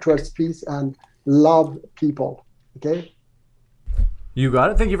work towards peace and love people. Okay? You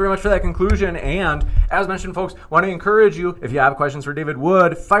got it. Thank you very much for that conclusion. And as mentioned, folks, want to encourage you, if you have questions for David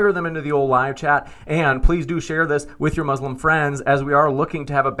Wood, fire them into the old live chat. And please do share this with your Muslim friends, as we are looking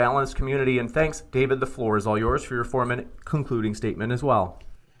to have a balanced community. And thanks, David. The floor is all yours for your 4-minute concluding statement as well.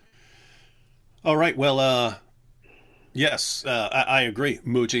 All right. Well, yes, I agree,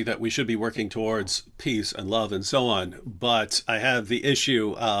 Muji, that we should be working towards peace and love and so on. But I have the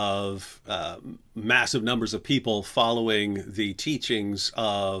issue of massive numbers of people following the teachings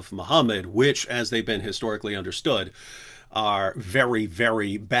of Muhammad, which, as they've been historically understood, are very,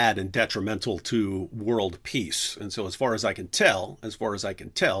 very bad and detrimental to world peace. And so as far as I can tell,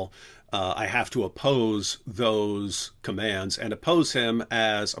 I have to oppose those commands and oppose him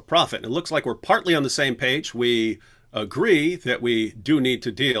as a prophet. And it looks like we're partly on the same page. We agree that we do need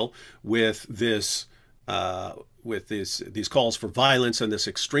to deal with this, these calls for violence and this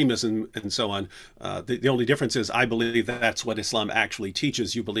extremism and so on. The only difference is I believe that that's what Islam actually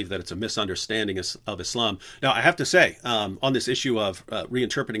teaches. You believe that it's a misunderstanding of Islam. Now, I have to say, on this issue of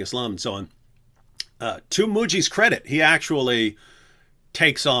reinterpreting Islam and so on, to Muji's credit, he actually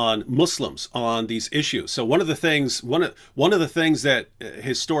takes on Muslims on these issues. So one of the things that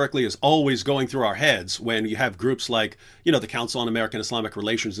historically is always going through our heads when you have groups like, you know, the Council on American Islamic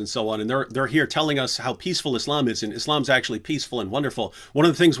Relations and so on, and they're here telling us how peaceful Islam is, and Islam's actually peaceful and wonderful. One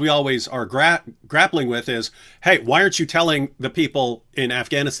of the things we always are grappling with is, hey, why aren't you telling the people in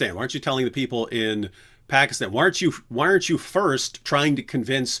Afghanistan? Why aren't you telling the people in Pakistan? Why aren't you first trying to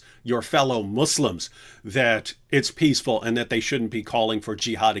convince your fellow Muslims that it's peaceful and that they shouldn't be calling for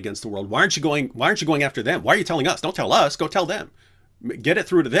jihad against the world? Why aren't you going after them? Why are you telling us? Don't tell us. Go tell them. Get it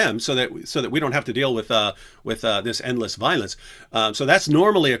through to them so that we don't have to deal with this endless violence. So that's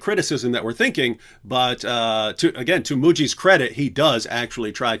normally a criticism that we're thinking, but to Muji's credit, he does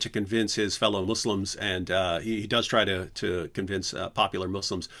actually try to convince his fellow Muslims, and he does try to convince popular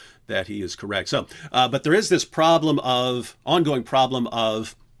Muslims that he is correct. So, but there is this ongoing problem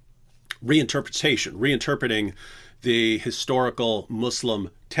of reinterpreting the historical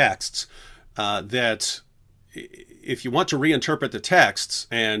Muslim texts, that if you want to reinterpret the texts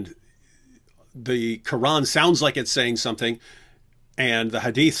and the Quran sounds like it's saying something and the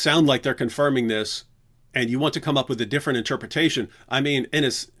Hadith sound like they're confirming this, and you want to come up with a different interpretation, I mean,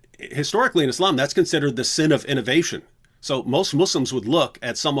 historically in Islam, that's considered the sin of innovation. So most Muslims would look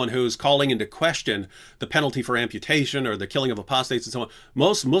at someone who's calling into question the penalty for amputation or the killing of apostates and so on.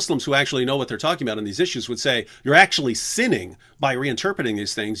 Most Muslims who actually know what they're talking about on these issues would say, you're actually sinning by reinterpreting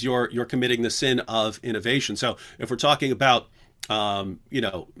these things. You're committing the sin of innovation. So if we're talking about you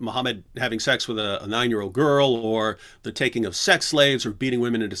know, Muhammad having sex with a 9-year-old girl, or the taking of sex slaves, or beating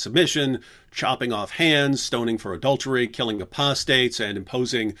women into submission, chopping off hands, stoning for adultery, killing apostates, and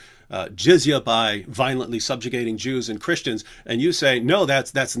imposing jizya by violently subjugating Jews and Christians, and you say, no,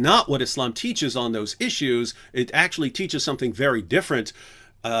 that's not what Islam teaches on those issues. It actually teaches something very different.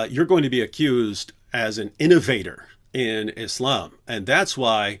 You're going to be accused as an innovator in Islam. And that's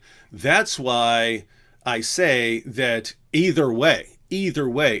why I say that either way,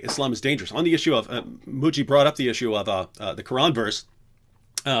 Islam is dangerous. On the issue of, Muji brought up the issue of the Quran verse,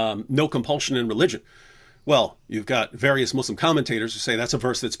 no compulsion in religion. Well, you've got various Muslim commentators who say that's a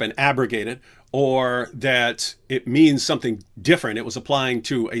verse that's been abrogated, or that it means something different. It was applying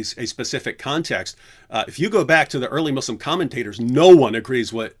to a specific context. If you go back to the early Muslim commentators, no one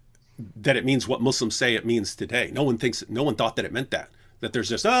agrees that it means what Muslims say it means today. No one thought that it meant that. That there's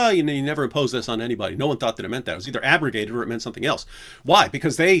just, you never impose this on anybody. No one thought that it meant that. It was either abrogated or it meant something else. Why?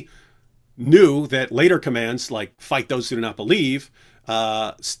 Because they knew that later commands like fight those who do not believe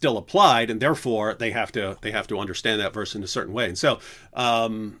still applied, and therefore they have to understand that verse in a certain way. And so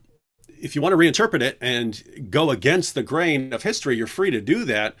if you want to reinterpret it and go against the grain of history, you're free to do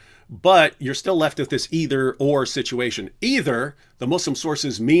that, but you're still left with this either or situation. Either the Muslim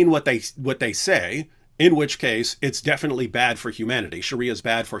sources mean what they say, in which case it's definitely bad for humanity. Sharia is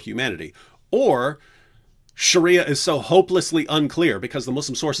bad for humanity. Or Sharia is so hopelessly unclear because the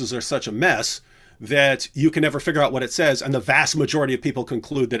Muslim sources are such a mess that you can never figure out what it says, and the vast majority of people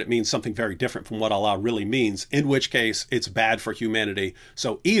conclude that it means something very different from what Allah really means, in which case it's bad for humanity.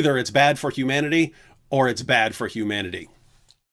 So either it's bad for humanity or it's bad for humanity.